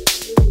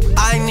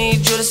 I need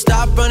you to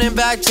stop running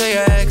back to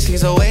your ex,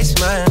 he's a waste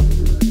man.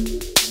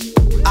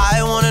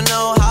 I wanna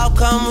know how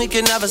come we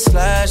can never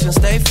slash and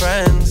stay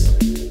friends.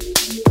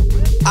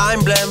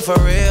 I'm blamed for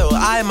real,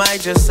 I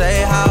might just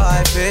say how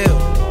I feel.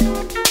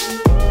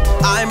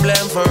 I'm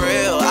blamed for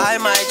real, I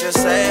might just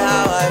say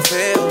how I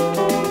feel.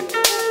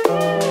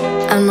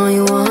 I know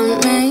you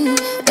want me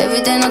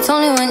every day, not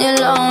only when you're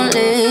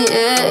lonely.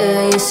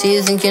 Yeah, you see,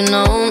 you think you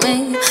know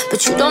me,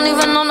 but you don't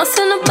even know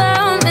nothing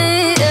about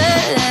me.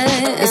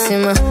 Yeah, you see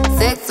my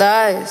thick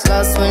thighs,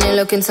 lost when you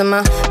look into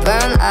my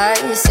brown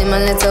eyes. See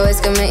my little ways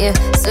can make you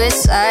switch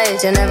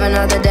sides. You never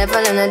know the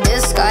devil in a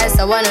disguise,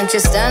 so why don't you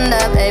stand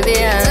up, baby?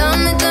 And tell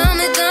me, do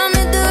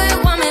you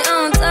want me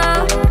on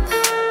top?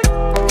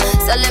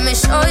 So let me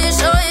show you,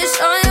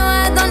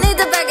 I don't need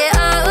to back it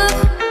up.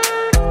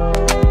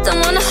 Don't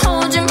wanna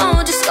hold you,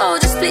 mold you,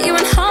 scold you, split you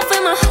in half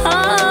with my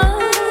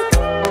heart.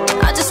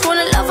 I just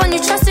wanna love on you,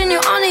 trust in you,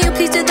 honor you,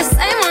 please do the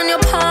same on your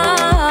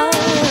part.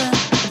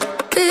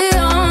 Be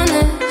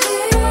honest,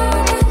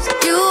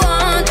 you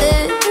want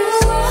this,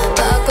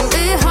 but I can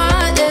be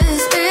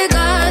heartless,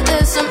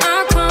 regardless of my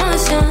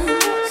conscience.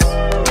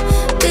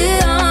 Be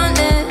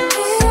honest,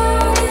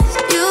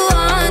 you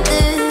want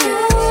this,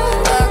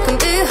 but I can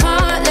be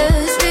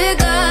heartless,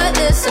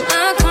 regardless of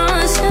my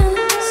conscience.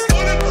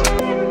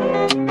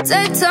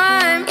 Take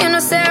time, you know,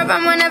 stay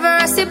around whenever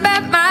I see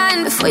bad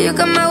mind. Before you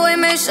come my way,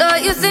 make sure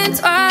you think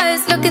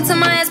twice. Look into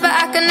my eyes, but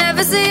I can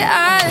never see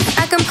eyes.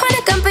 I can point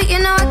a gun, but you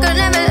know I could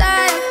never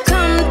lie.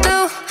 Come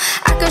through,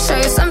 I can show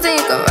you something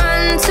you can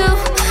run to.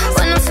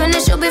 When I'm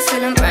finished, you'll be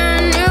feeling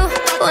brand new.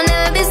 Will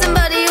never be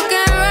somebody you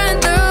can run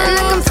through. And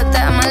I can put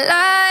that in my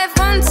life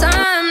one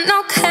time.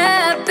 No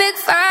care, big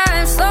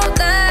five, slow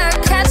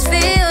that, catch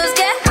feels,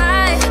 get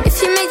high.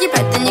 If you make your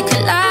bed, then you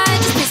can lie.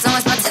 Just please don't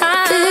waste my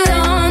time. Be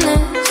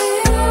honest,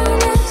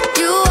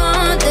 you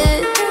want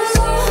this,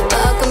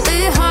 but I can be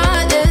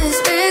heartless,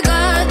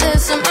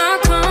 regardless of my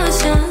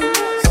conscience.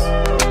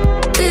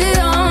 Be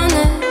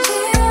honest,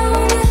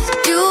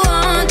 you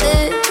want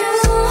this,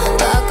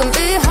 but I can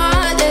be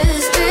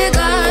heartless,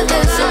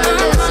 regardless of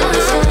my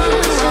conscience.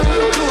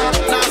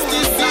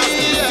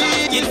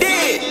 You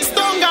did.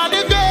 Stronger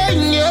the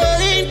gang,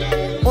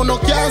 yeah. Oh, no,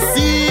 can't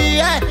see,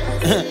 yeah.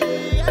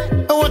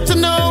 I want to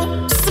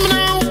know, see me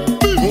now.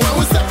 When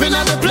we step in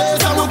at the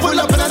place and we pull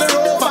up in the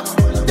rover,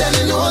 then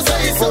you know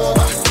say it's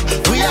over.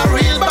 We are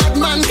real bad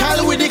man,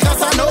 call with the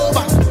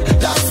Casanova.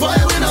 That's why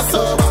we not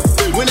sober.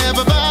 We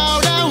never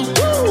bow down.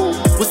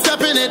 We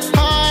stepping it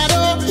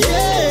harder,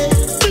 yeah.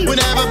 We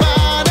never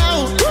bow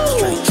down.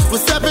 We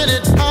stepping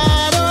it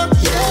harder,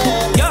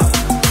 yeah. Yo,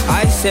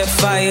 I set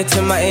fire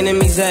to my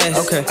enemy's ass.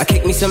 Okay, I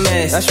kick me some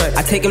ass. That's right.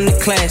 I take him to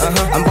class.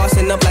 I'm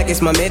bossing up like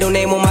it's my middle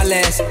name on my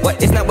last.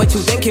 What? It's not what you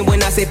thinking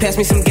when I say pass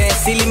me some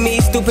gas. Silly me,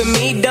 stupid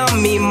me,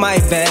 dumb me, my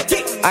bad.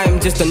 I am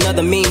just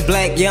another mean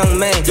black young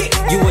man.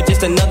 You were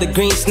just another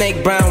green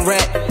snake, brown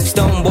rat.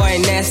 Stone boy,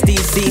 nasty,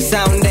 see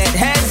sound that.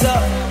 Hands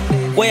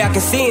up, way I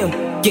can see him.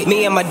 Get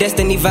me and my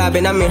destiny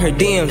vibing, I'm in her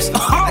DMs.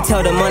 I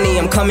tell the money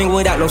I'm coming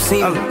without no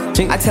seam.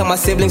 I tell my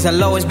siblings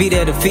I'll always be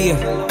there to feel.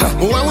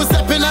 When we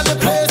step in at the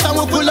place and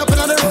we pull up in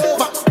the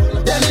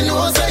rover, then you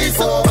know say it's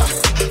over.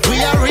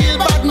 We are real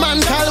bad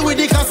man, call with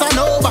the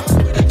Casanova.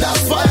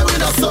 That's why we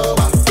not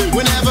sober.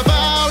 We never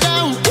bow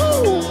down.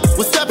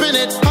 We stepping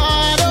it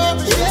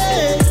harder,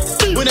 yeah.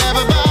 We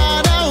never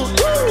bow down.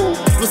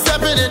 We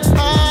stepping it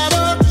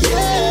harder,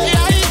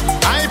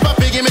 yeah. I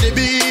papi give me the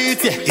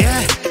beat,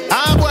 yeah.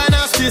 I'm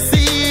gonna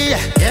see,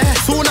 yeah.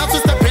 Soon as we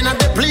step in at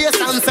the place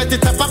and set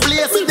it up a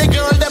place, the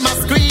girl them a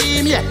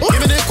scream, yeah. Give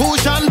me the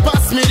cushion,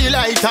 pass me the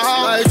lighter.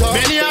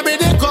 Many a be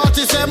the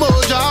Curtis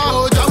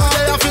Emoja.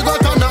 They have to go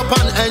turn up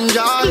and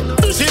enjoy.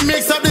 She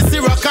mix up the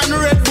Ciroc and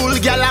Red Bull,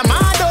 girl I'm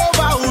mad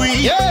over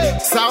we. Yeah.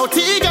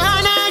 Southie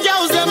Ghana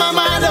girls them a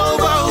mad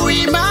over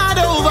we, mad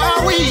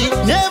over we.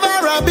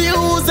 Never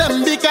abuse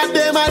them because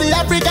them are the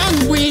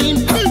African queen.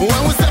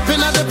 When we step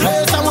in at the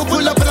place and we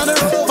pull up in the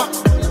rover,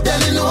 then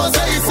you know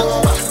say it's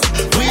over.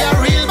 We are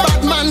real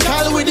bad man,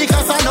 call with the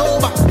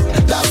Casanova.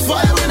 That's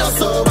why we not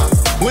sober.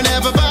 We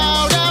never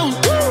bow down.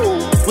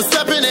 We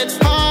stepping it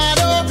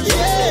harder,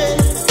 yeah.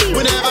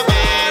 We never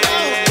bow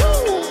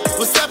down.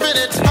 We stepping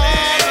it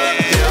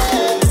harder,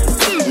 yeah.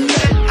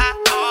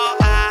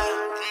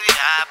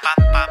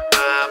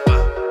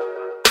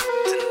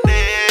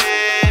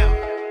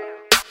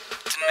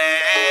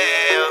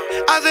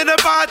 I said the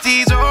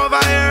party's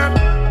over here.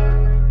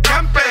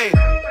 Campaign.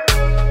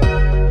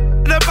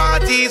 The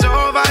party's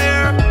over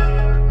here.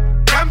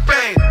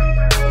 Campaign.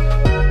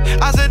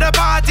 I said the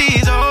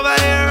party's over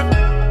here.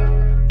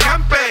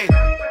 Campaign.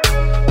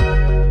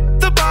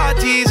 The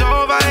party's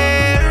over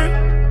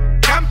here.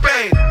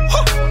 Campaign.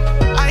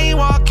 I ain't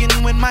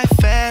walking with my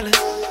fellas.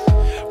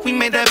 We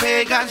made the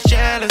pagans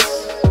jealous.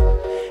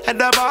 At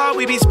the bar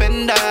we be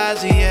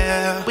spenders,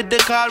 yeah. With the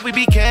card we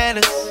be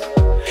careless.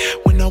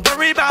 We no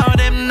worry about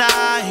them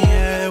now,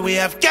 yeah. We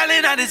have gal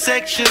in the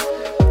section.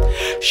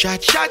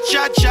 Shots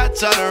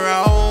all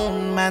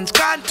around. Man's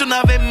gone to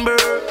November.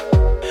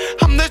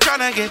 just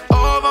tryna get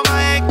over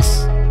my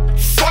ex.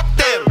 Fuck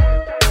them.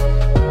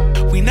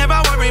 We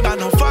never worry about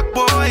no fuck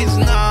boys,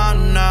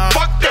 no.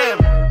 Fuck them.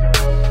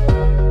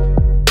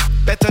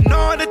 Better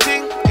know the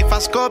thing. If I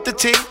scope the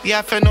thing,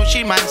 yeah, I know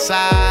she my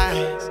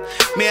size.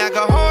 Me, I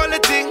go hold the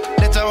thing,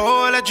 let her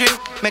hold a drink,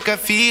 make her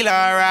feel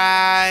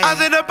alright. I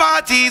said the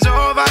party's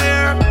over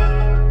here.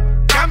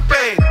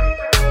 Campaign.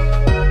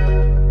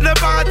 The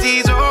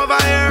party's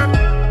over here.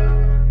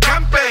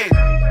 Campaign.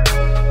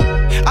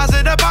 I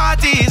said the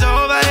party's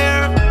over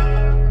here.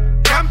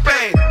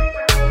 Campaign.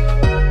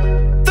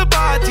 The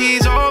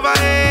party's over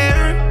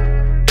here.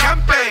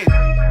 Campaign.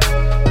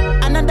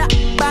 Another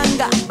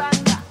banger.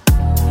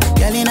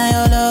 Girl, in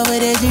your love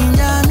with the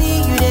ginger me,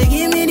 you they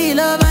give me the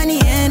love and the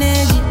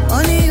energy.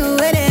 Only you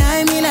where they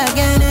hide me like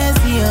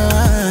Hennessy,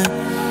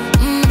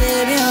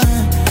 baby,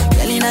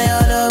 Girl, in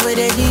your love with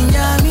the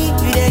ginger me,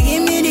 you they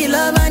give me the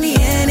love and the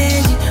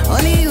energy.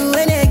 Only you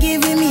where they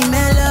giving me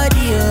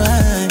melody,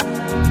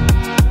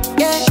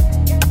 Yeah,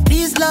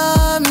 this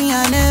love me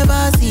I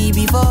never see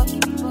before,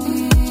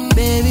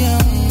 baby,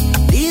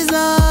 This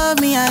love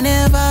me I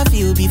never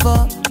feel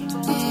before,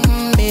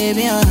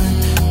 baby,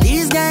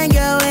 This kind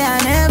girl way I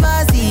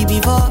never see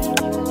before.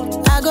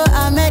 I go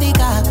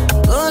America,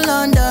 go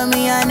London,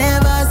 me I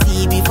never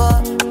see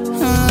before.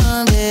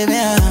 Baby,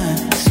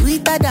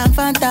 sweeter than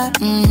Fanta,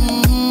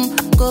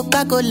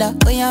 Coca-Cola,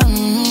 oh yeah,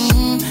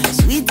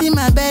 sweet in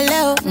my belly,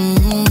 oh,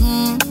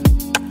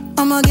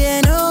 I'ma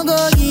get no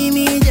go give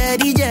me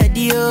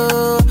jetty,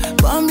 oh.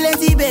 Come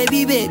plenty,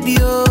 baby,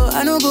 oh.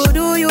 I no go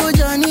do you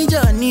Johnny,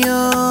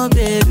 oh,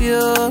 baby,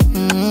 oh.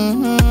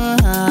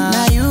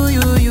 Now you,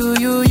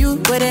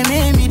 where they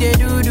make me they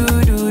do.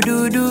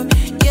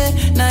 Yeah,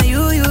 now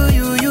you,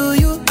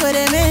 where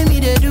they make me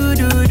they do.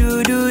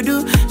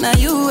 Now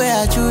you where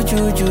I choose,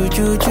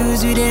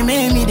 you they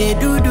make me they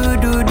do.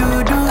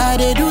 I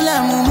they do la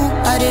mumu,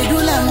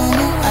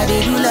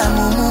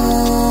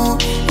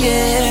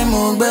 yeah,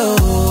 mugbo.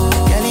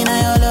 Girl, in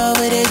your love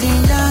where they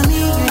ginger me,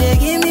 you they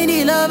give me the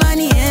love and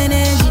the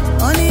energy.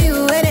 Only you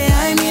where they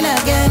hide me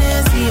like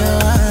Hennessy,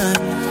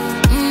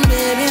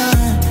 baby,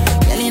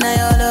 Girl, in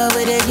your love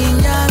where they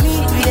ginger me,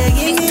 you they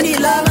give me the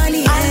love and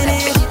the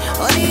energy.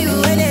 Only you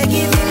where they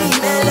give me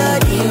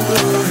melody.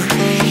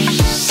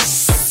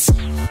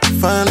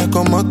 Fine like a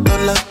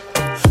motola.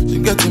 She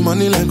get the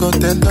money like a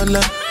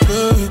 $10.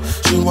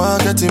 She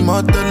want get him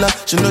more dollar.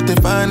 She know they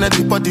find that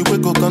the body we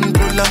go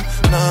control her.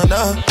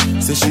 Nah,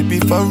 say she be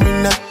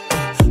foreigner.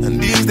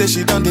 And these days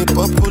she done the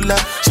popular.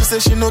 She say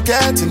she no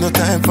get no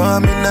time for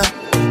me now.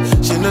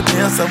 She know the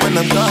answer when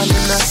I'm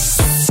calling her.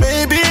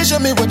 Baby, show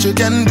me what you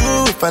can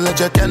do. If I let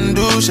you can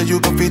do, show you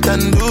go fit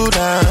and do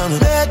down.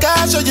 Make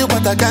I show you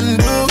what I can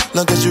do.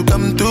 Long as you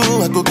come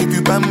through, I go give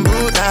you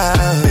bamboo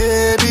down.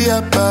 Baby,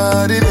 your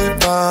body they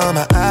for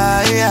my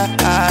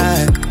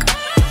eye.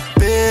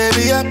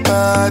 Baby, your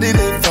body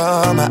they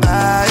for my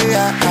eye.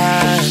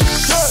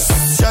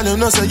 Girl, you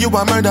know say you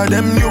a murder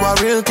them, you a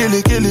real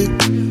killy.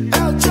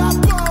 El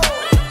Chapo.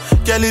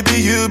 Girl, it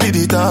be you be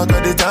the talk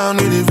of the town,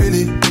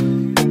 really.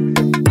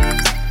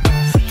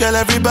 Girl,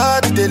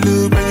 everybody they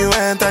look when you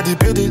enter the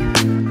building.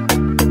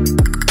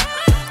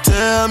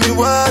 Tell me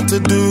what to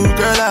do,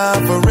 girl,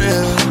 I'm for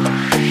real.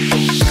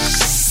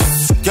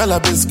 Girl,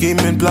 I've been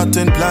scheming,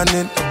 plotting,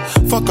 planning.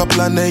 Fuck up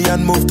plan A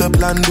and move to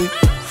plan B.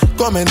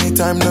 Come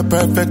anytime, the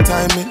perfect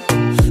timing.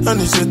 And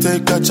you should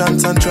take a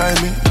chance and try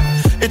me.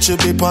 It should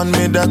be upon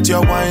me that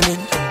you're whining.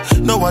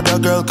 No other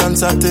girl can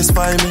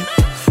satisfy me.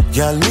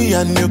 Girl, me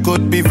and you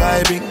could be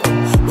vibing,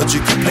 but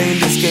you keep playing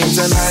these games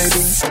and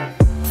hiding.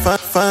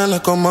 Fine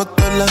like a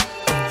motola.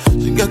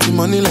 She get the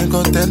money like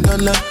a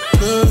 $10.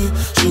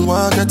 She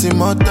want get him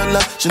more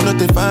dollar. She know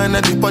they find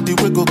that the body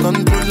we go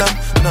control her.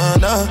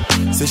 Nah,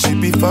 say she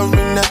be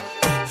foreigner.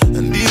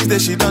 And these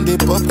days she done the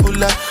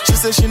popular. She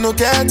say she no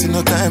get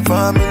no time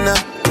for me now.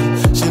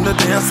 She know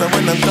the answer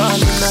when I'm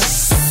calling her.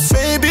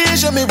 Baby,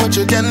 show me what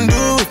you can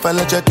do. If I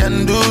let you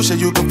can do, show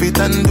you go fit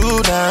and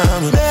do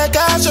down. Make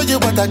I show you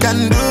what I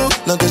can do.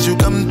 Long as you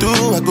come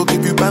through, I go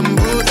give you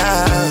bamboo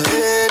down.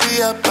 Baby,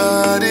 your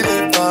body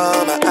live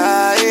for my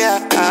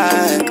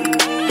eye.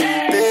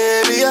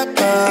 Baby, your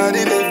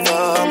body live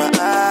for my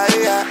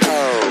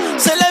eye.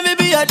 So let me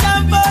be your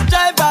Lambo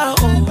driver,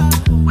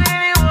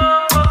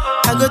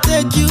 I go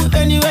take you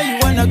anywhere you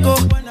wanna go,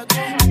 baby.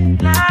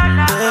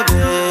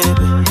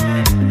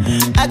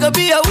 I go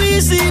be your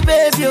Weezy,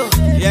 baby, oh.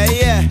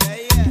 Yeah.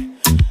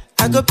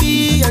 I go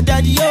be your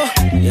daddy, yo.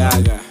 Yeah.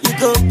 You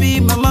go be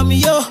my mommy,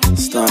 yo.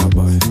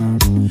 Starboy.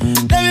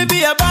 Let me be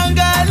your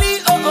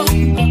Bengali, oh.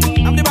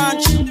 I'm the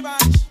bunch.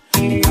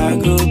 I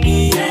go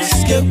be your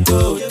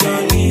scapegoat,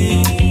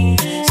 Tony.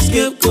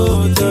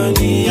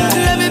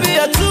 Let me be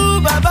your true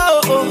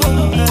baba, oh.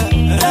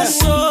 That's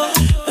so,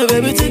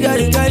 baby,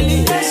 Tigari.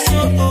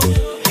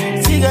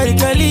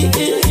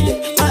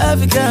 My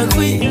African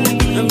queen.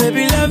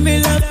 Baby, love me,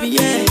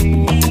 yeah.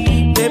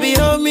 Baby,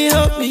 hold me,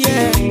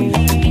 yeah.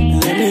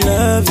 Let me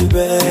love you,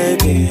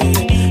 baby.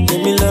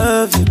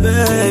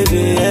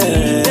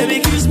 Yeah. Baby,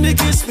 kiss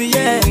me,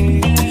 yeah.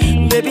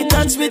 Baby,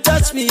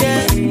 touch me,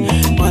 yeah.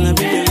 Wanna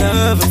be your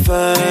lover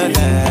for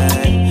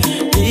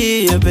life,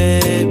 be your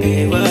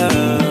baby,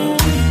 whoa.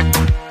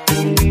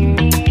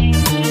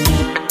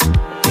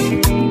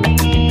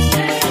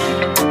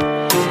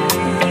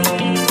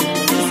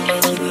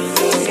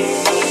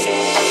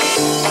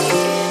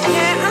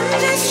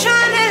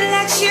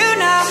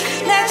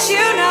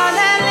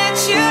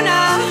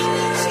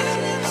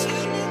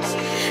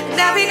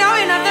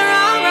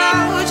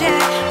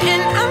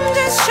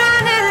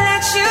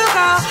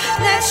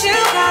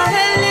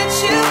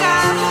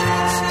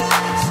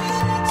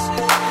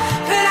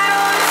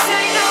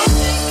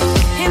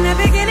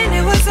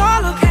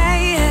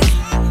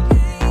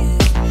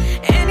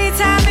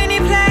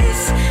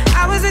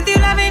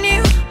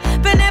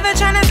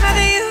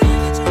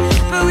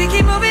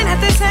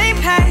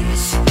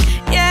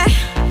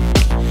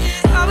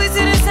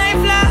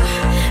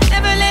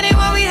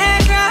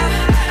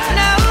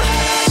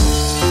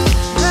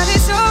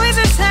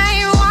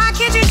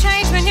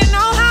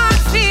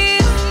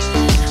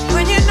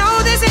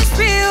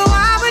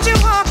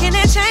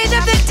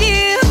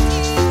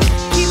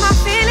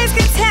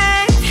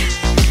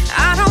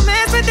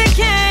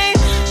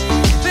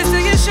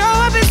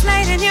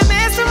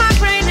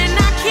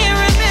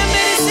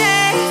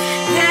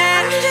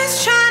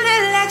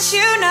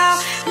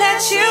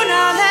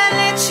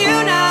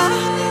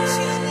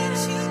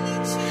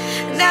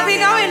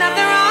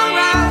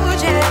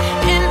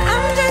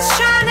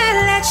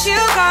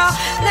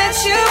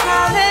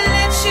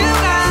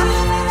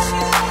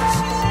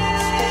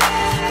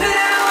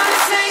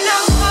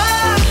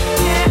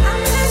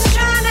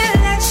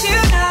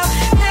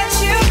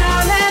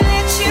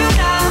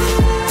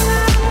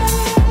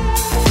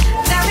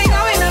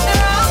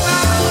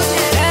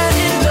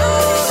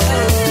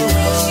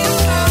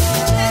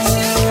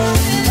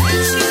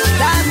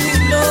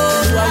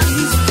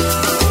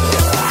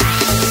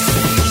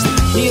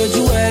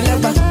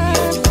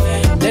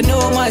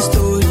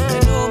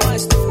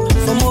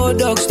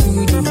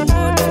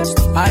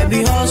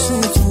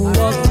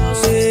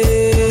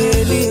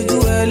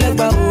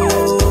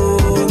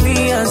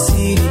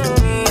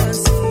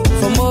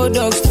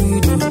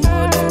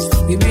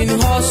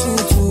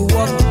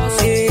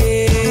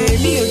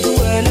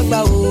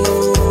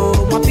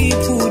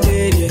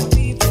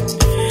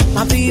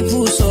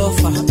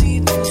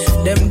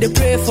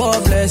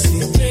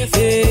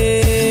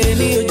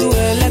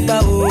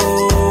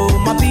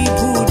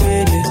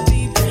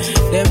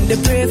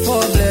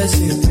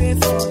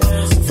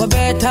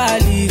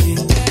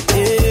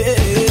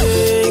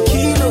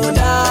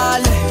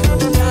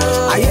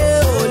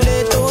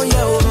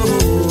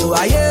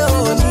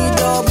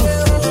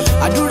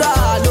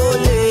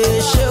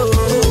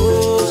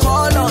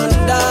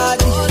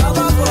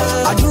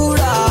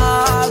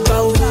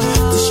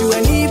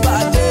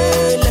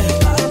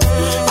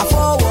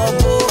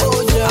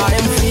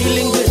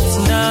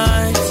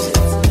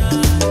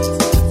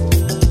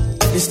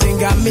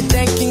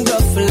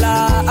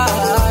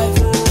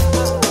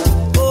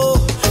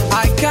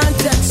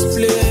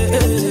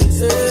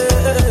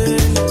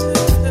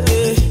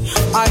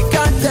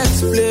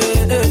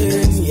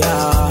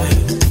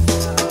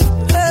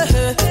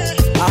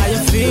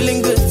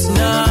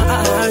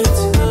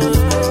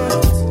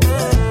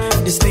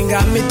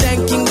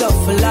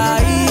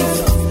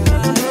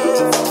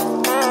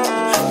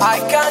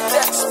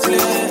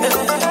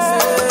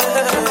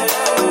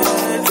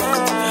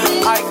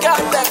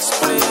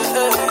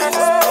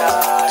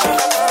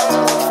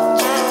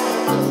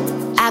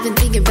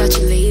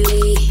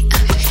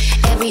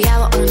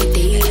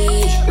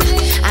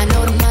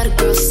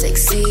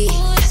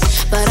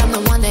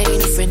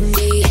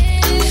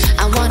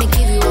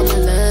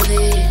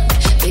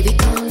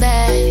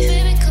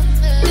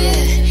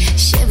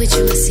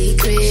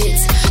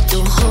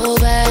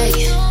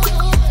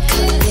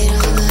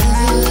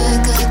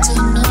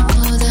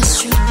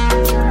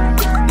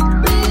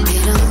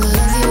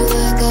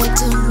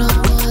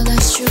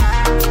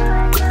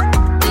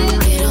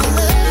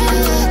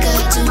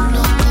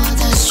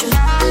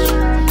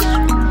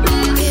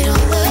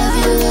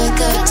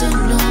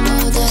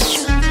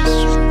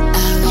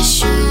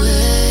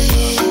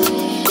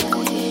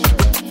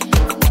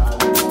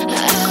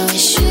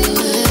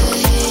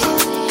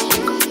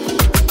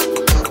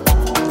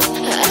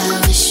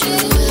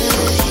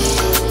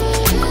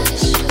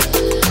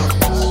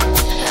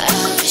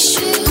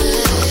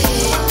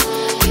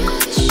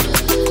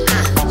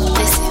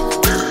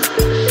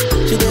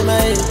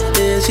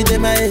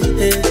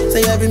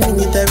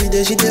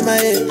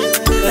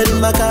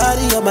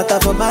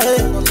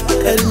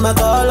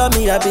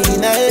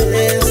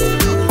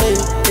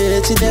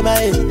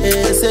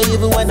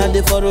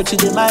 She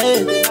did my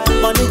head.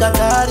 Monica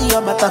carry your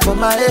matter for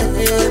my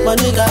head.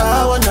 Monica,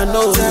 I wanna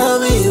know.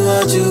 Tell me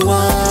what you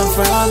want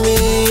from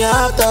me.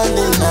 I've done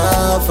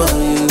enough for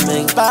you.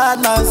 Make bad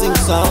man sing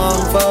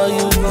song for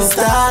you. Is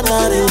that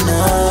not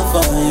enough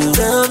for you?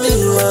 Tell me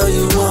what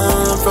you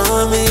want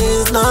from me.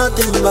 It's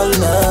nothing but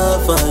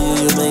love for you.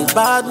 You make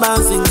bad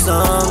man sing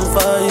song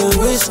for you.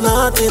 Wish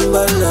nothing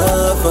but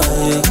love for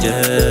you.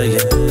 Yeah,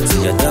 yeah.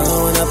 See, I don't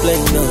wanna play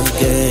no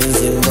games,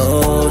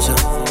 emotion.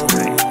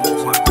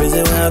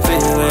 Reason why I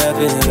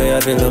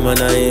feel, I'm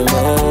on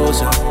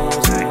emotion.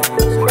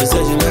 You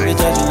said you love me,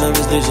 touch, you love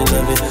me, still you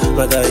love me,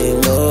 but I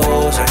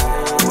emotion.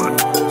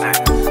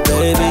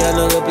 Baby, I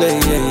know go play,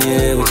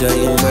 yeah, with your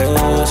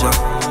emotion.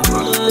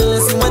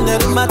 See, when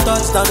they're in my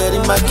touchdown, they're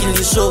in my kill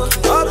you show.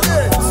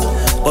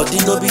 But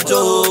it no be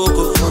joke,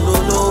 oh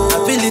no. I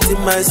feel it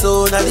in my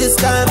soul. Now this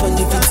time, but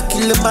if it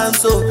kill a man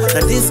so.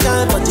 Now this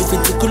time, but if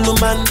it cool a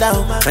man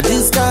down. Now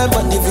this time,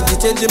 but if it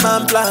change a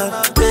man plan.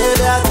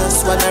 Baby, I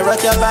just wanna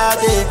rock your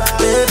body.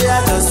 Baby, I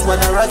just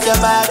wanna rock your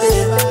body.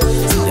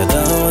 See, I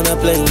don't wanna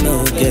play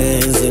no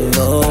games,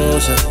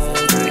 emotion.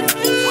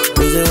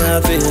 Reason why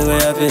I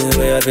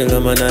feel,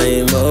 I'm on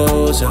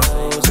emotion.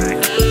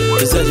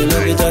 You said you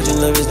love me, touch, you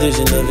love me, still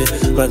you love me,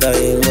 but I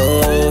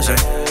emotion.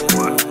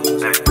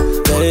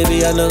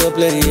 Baby, I know go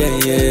play,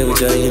 yeah, with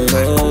your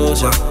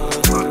emotion.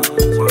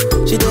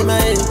 She did my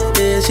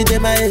head, she did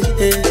my head.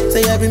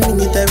 Say every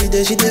minute, every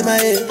day, she did my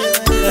head.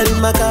 Every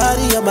my car,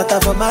 you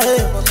matter for my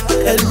head.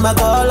 Every my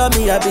call on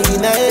me, I be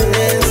in a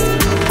head.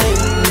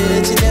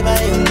 She did my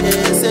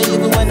head, say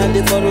even when I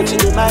did follow, she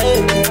did my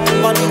head.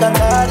 Money got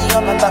carry,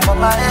 you matter for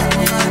my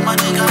head.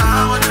 Money got,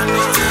 I wanna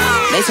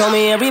know. They told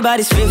me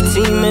everybody's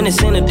 15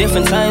 minutes in a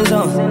different time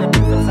zone.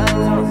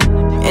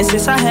 And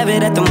since I have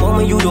it at the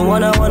moment, you the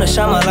one I wanna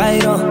shine my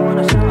light on.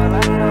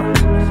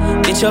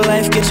 Get your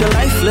life,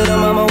 little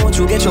mama, won't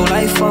you get your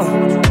life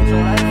on?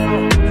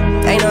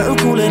 Ain't nothing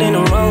cooler than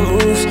the wrong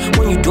moves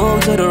when you do them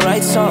to the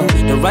right song.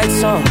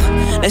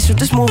 Let's shoot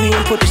this movie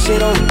and put the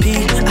shit on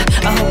repeat.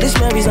 I hope this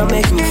memories are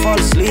making me fall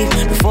asleep.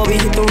 Before we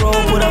hit the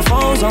road, put our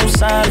phones on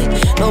silent.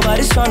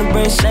 Nobody's trying to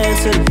bring sand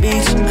to the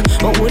beach.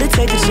 What would it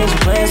take to change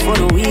plans for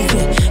the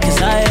weekend? Cause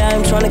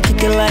I'm trying to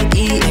kick it like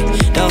eating.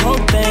 The whole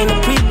thing, the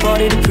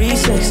pre-party, the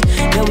pre-sex.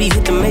 Then we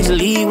hit the major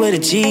league with a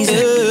Jesus.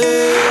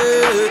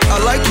 I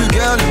like you,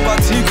 girl, in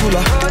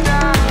particular.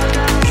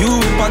 You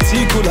in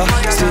particular.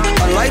 Say,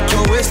 I like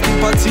your waist in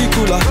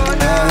particular.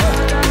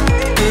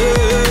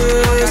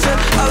 Say,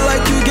 I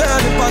like you,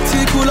 girl, in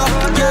particular.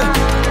 Yeah,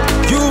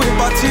 you in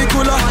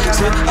particular.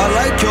 Say, I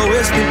like your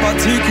waist in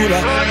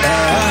particular.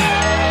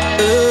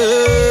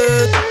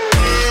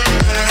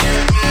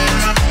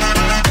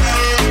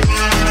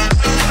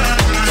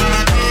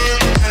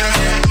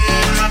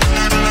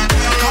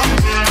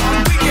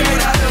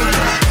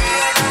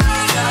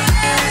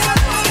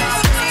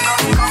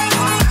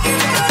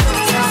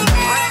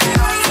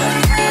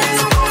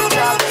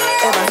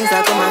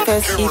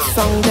 Each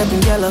song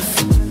getting jealous.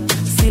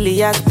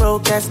 Silly ass,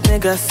 broke ass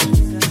niggas.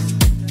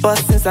 But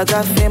since I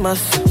got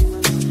famous,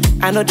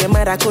 I know they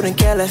mad I couldn't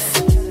care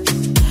less.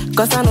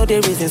 Cause I know they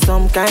reason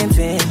some kind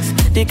things.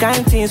 The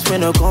kind things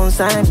when no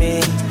consign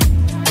me.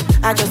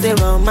 I just they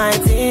run my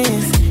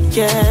things.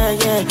 Yeah,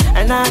 yeah.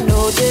 And I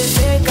know they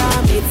think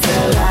it's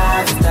a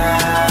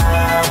lifestyle.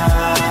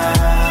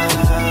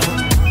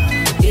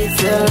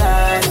 It's a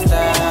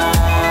lifestyle.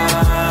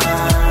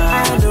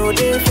 I know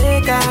they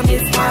think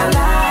it's my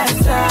lifestyle.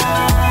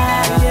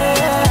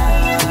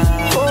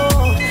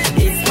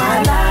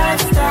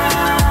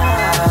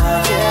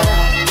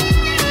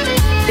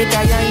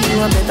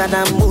 I'm better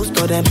than most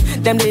of them.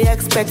 Them they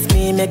expect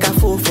me, make a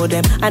fool for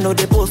them. I know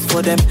they post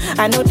for them.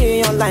 I know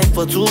they online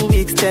for 2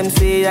 weeks. Them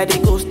say I they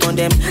ghost on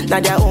them. Now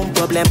their own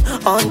problem.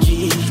 On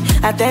G,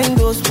 I thank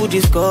those who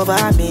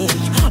discover me.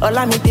 All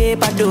I me they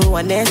but do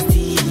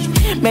honesty.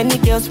 Many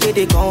girls where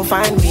they gon'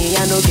 find me.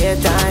 I no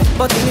get time,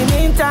 but in the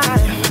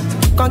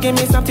meantime, come give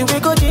me something we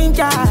go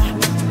ginger.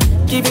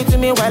 Give it to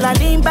me while I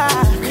lean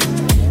back.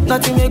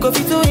 Nothing we go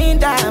fit to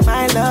hinder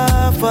my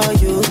love for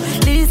you,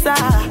 Lisa.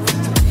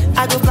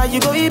 I go fly, you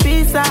go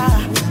Ibiza.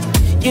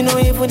 You know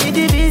if we need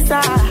the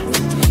visa.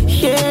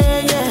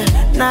 Yeah, yeah.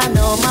 Now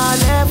know my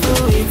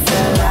level, it's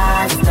a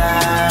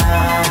lifestyle.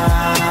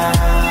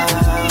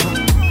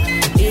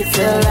 It's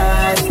a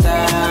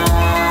lifestyle.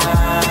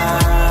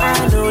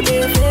 I know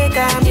they think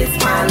it's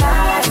my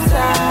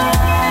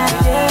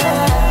lifestyle.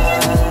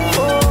 Yeah.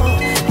 Oh,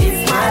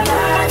 it's my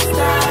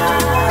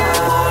lifestyle.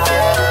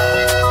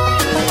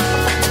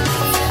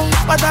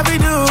 What have we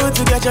do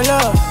to get your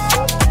love?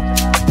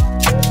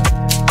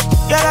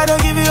 Girl, I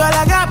don't give you all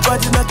I got, but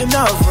it's not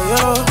enough for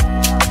you.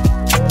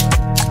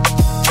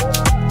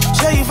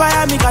 Sure you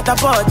fire me,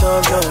 catapult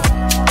of you.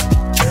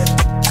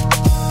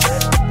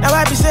 Now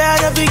I be say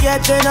I don't be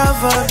getting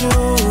enough of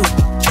you.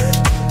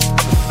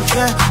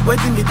 Yeah,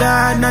 waiting me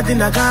down, nothing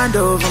I can't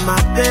do for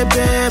my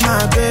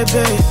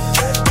baby.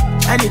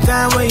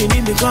 Anytime when you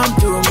need me, come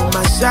to me,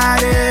 my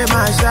shawty,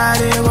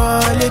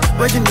 wallet.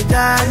 Waiting me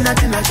down,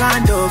 nothing I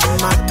can't do for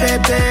my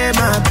baby.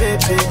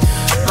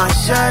 My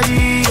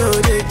shawty, oh,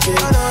 they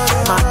get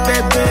my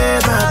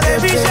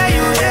baby. Say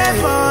you there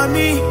for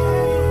me,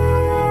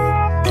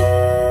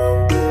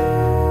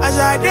 as I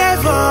there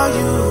for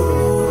you.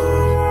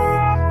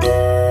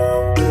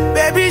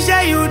 Baby,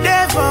 say you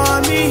there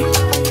for me,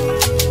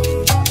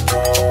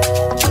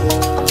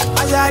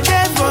 as I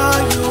there for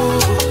you.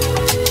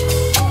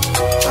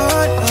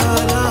 Oh, no.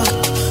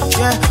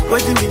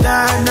 Waiting me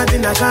down,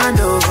 nothing I can't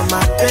do for my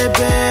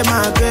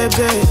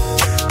baby.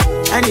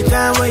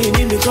 Anytime when you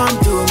need me, come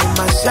to me,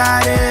 my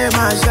shawty,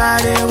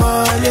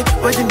 wallet.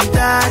 Waiting me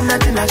down,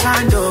 nothing I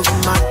can't do for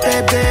my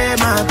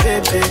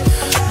baby.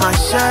 My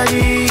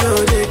shawty,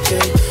 oh,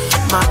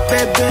 my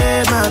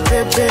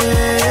baby.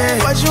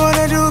 What you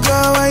wanna do,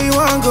 girl? Where you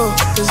wanna go?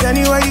 Cause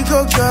anywhere you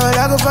go, girl,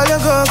 I go follow,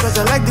 go. Cause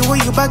I like the way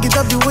you back it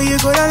up, the way you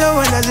go down low.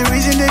 And that's the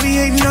reason they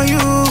be hating on you,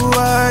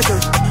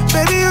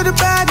 Baby, you the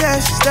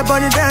baddest. Step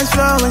on the dance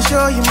floor and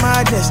show you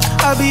madness.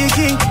 I'll be a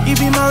king, you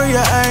be my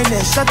real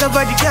highness. Shut up,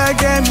 body, girl,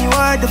 damn, you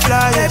are the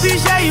flyest. Baby,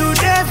 say you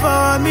there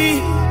for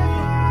me,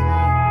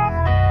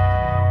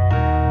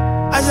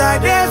 as I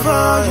there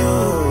for you.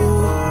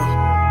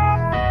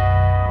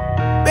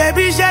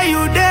 Baby, say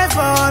you there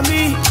for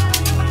me,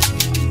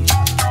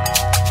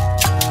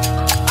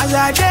 as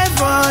I there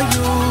for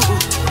you.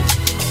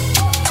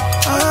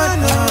 Oh,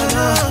 no.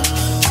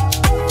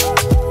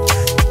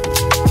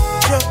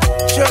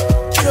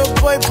 Yo,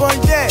 boy, born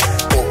dead.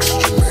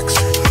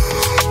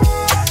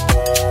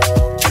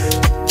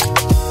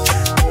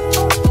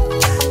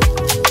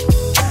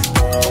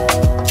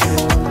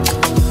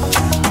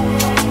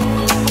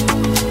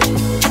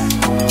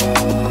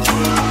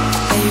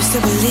 I used to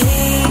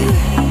believe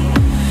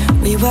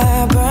we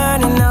were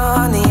burning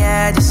on the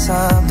edge of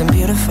something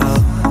beautiful.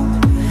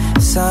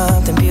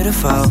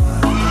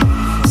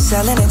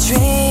 Selling a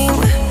dream,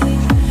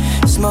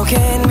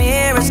 smoking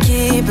mirrors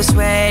keep us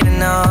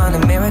waiting on a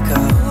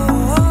miracle.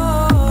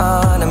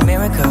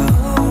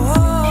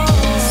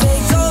 Say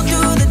go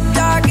through the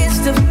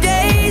darkest of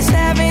days,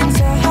 having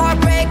to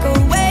heartbreak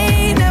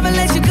away. Never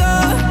let you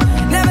go,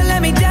 never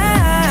let me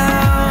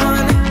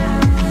down.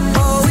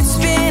 Oh, it's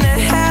been a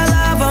hell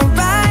of a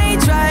ride,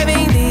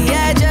 driving the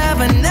edge of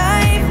a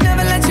knife.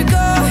 Never let you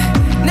go,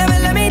 never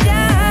let me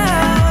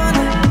down.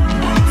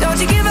 Don't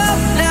you give up,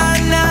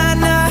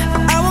 nah.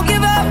 I won't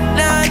give up,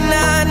 nah.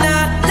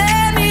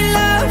 Let me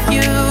love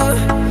you.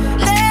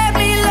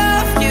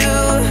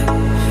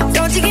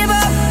 Don't you give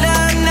up,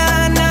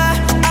 nah.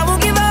 I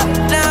won't give up,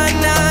 nah.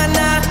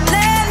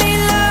 Let me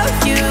love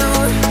you.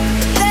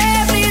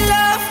 Let me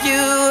love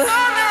you.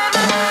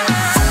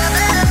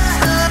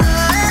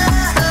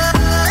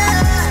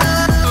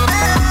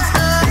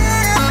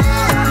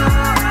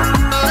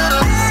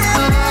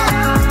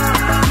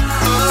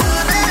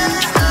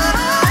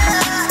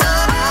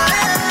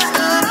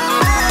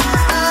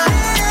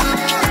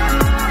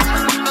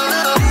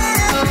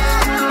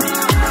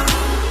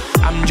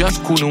 I'm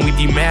just coolin' with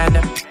the man.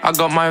 I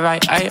got my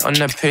right eye on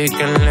the pig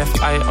and left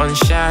eye on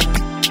shine.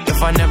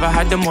 If I never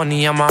had the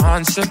money, I'm a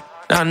answer.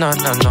 No.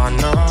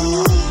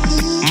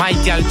 My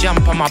gal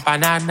jump on my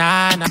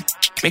banana,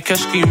 make her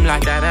scream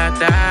like da.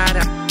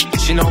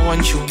 She no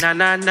want you, na.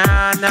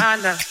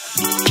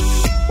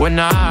 When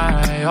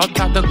I hopped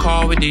out the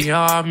car with the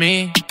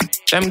army,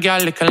 them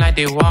gal looking like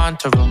they want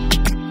to roll.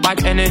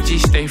 Bad energy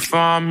stay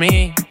from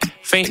me.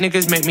 Fake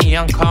niggas make me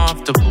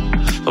uncomfortable.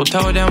 So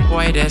tell them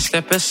boy they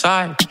step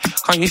aside.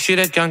 Can't you see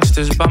the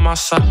gangsters by my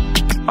side?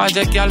 Why's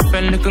that gal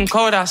friend looking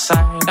cold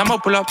outside? I'ma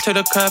pull up to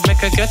the curb, make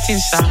her get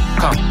inside.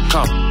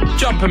 Come,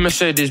 jump in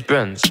Mercedes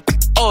Benz.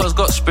 Always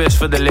got space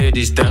for the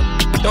ladies then.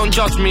 Don't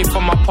judge me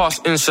for my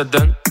past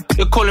incident.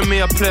 You're calling me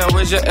a player,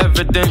 where's your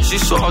evidence? You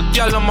saw a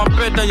gal on my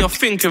bed and you're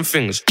thinking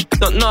things.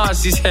 Don't know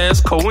as his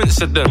hair's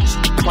coincidence.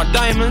 My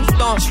diamonds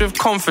dance with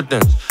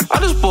confidence. I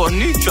just bought a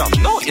new drum,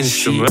 no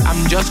instrument.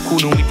 I'm just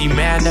coolin' with the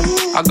man.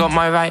 I got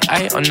my right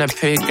eye on the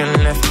pig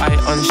and left eye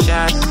on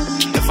shine.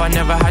 If I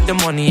never had the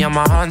money, I'm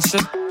a answer.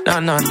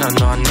 No.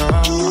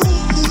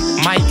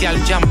 My gal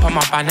jump on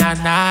my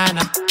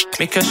banana,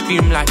 make her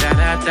scream like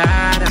da.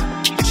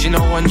 She no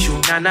want you,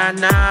 na.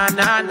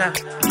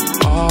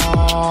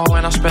 Oh,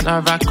 when I spent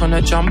a rack on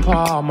a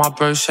jumper, my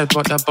bro said,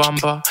 what the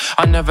bumper.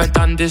 I never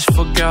done this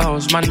for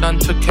girls, man done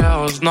to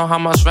girls. Know how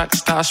much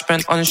racks that I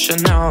spent on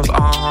Chanel's,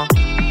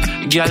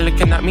 Girl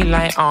looking at me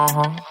like,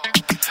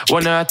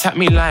 Wanna attack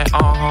me like,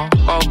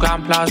 Go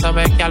Grand Plaza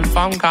where gal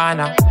from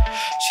Ghana.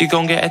 She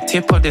gon' get a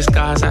tip of this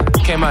Gaza.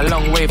 Came a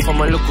long way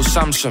from a local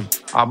Samsung.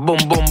 I boom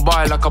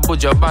boy like a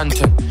Buja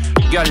Banton.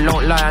 Girl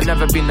don't lie, I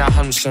never been that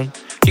handsome.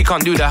 He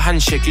can't do the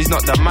handshake, he's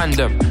not the man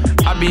them.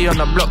 I be on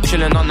the block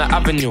chillin' on the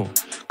avenue.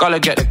 Gotta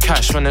get the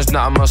cash when there's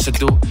nothing else to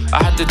do.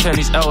 I had to turn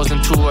these L's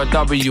into a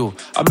W.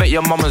 I bet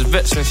your mama's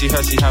vexed when she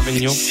heard she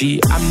having you. See,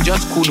 I'm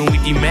just coolin'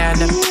 with the man.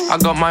 I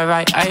got my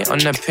right eye on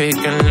the pig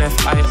and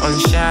left eye on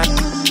shine.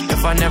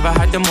 If I never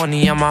had the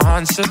money, I'm a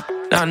answer.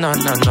 No.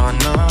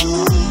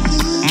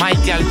 My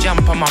gal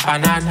jump on my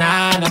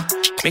banana,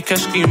 make her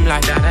scream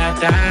like da.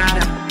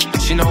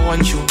 She no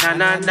want you,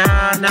 na.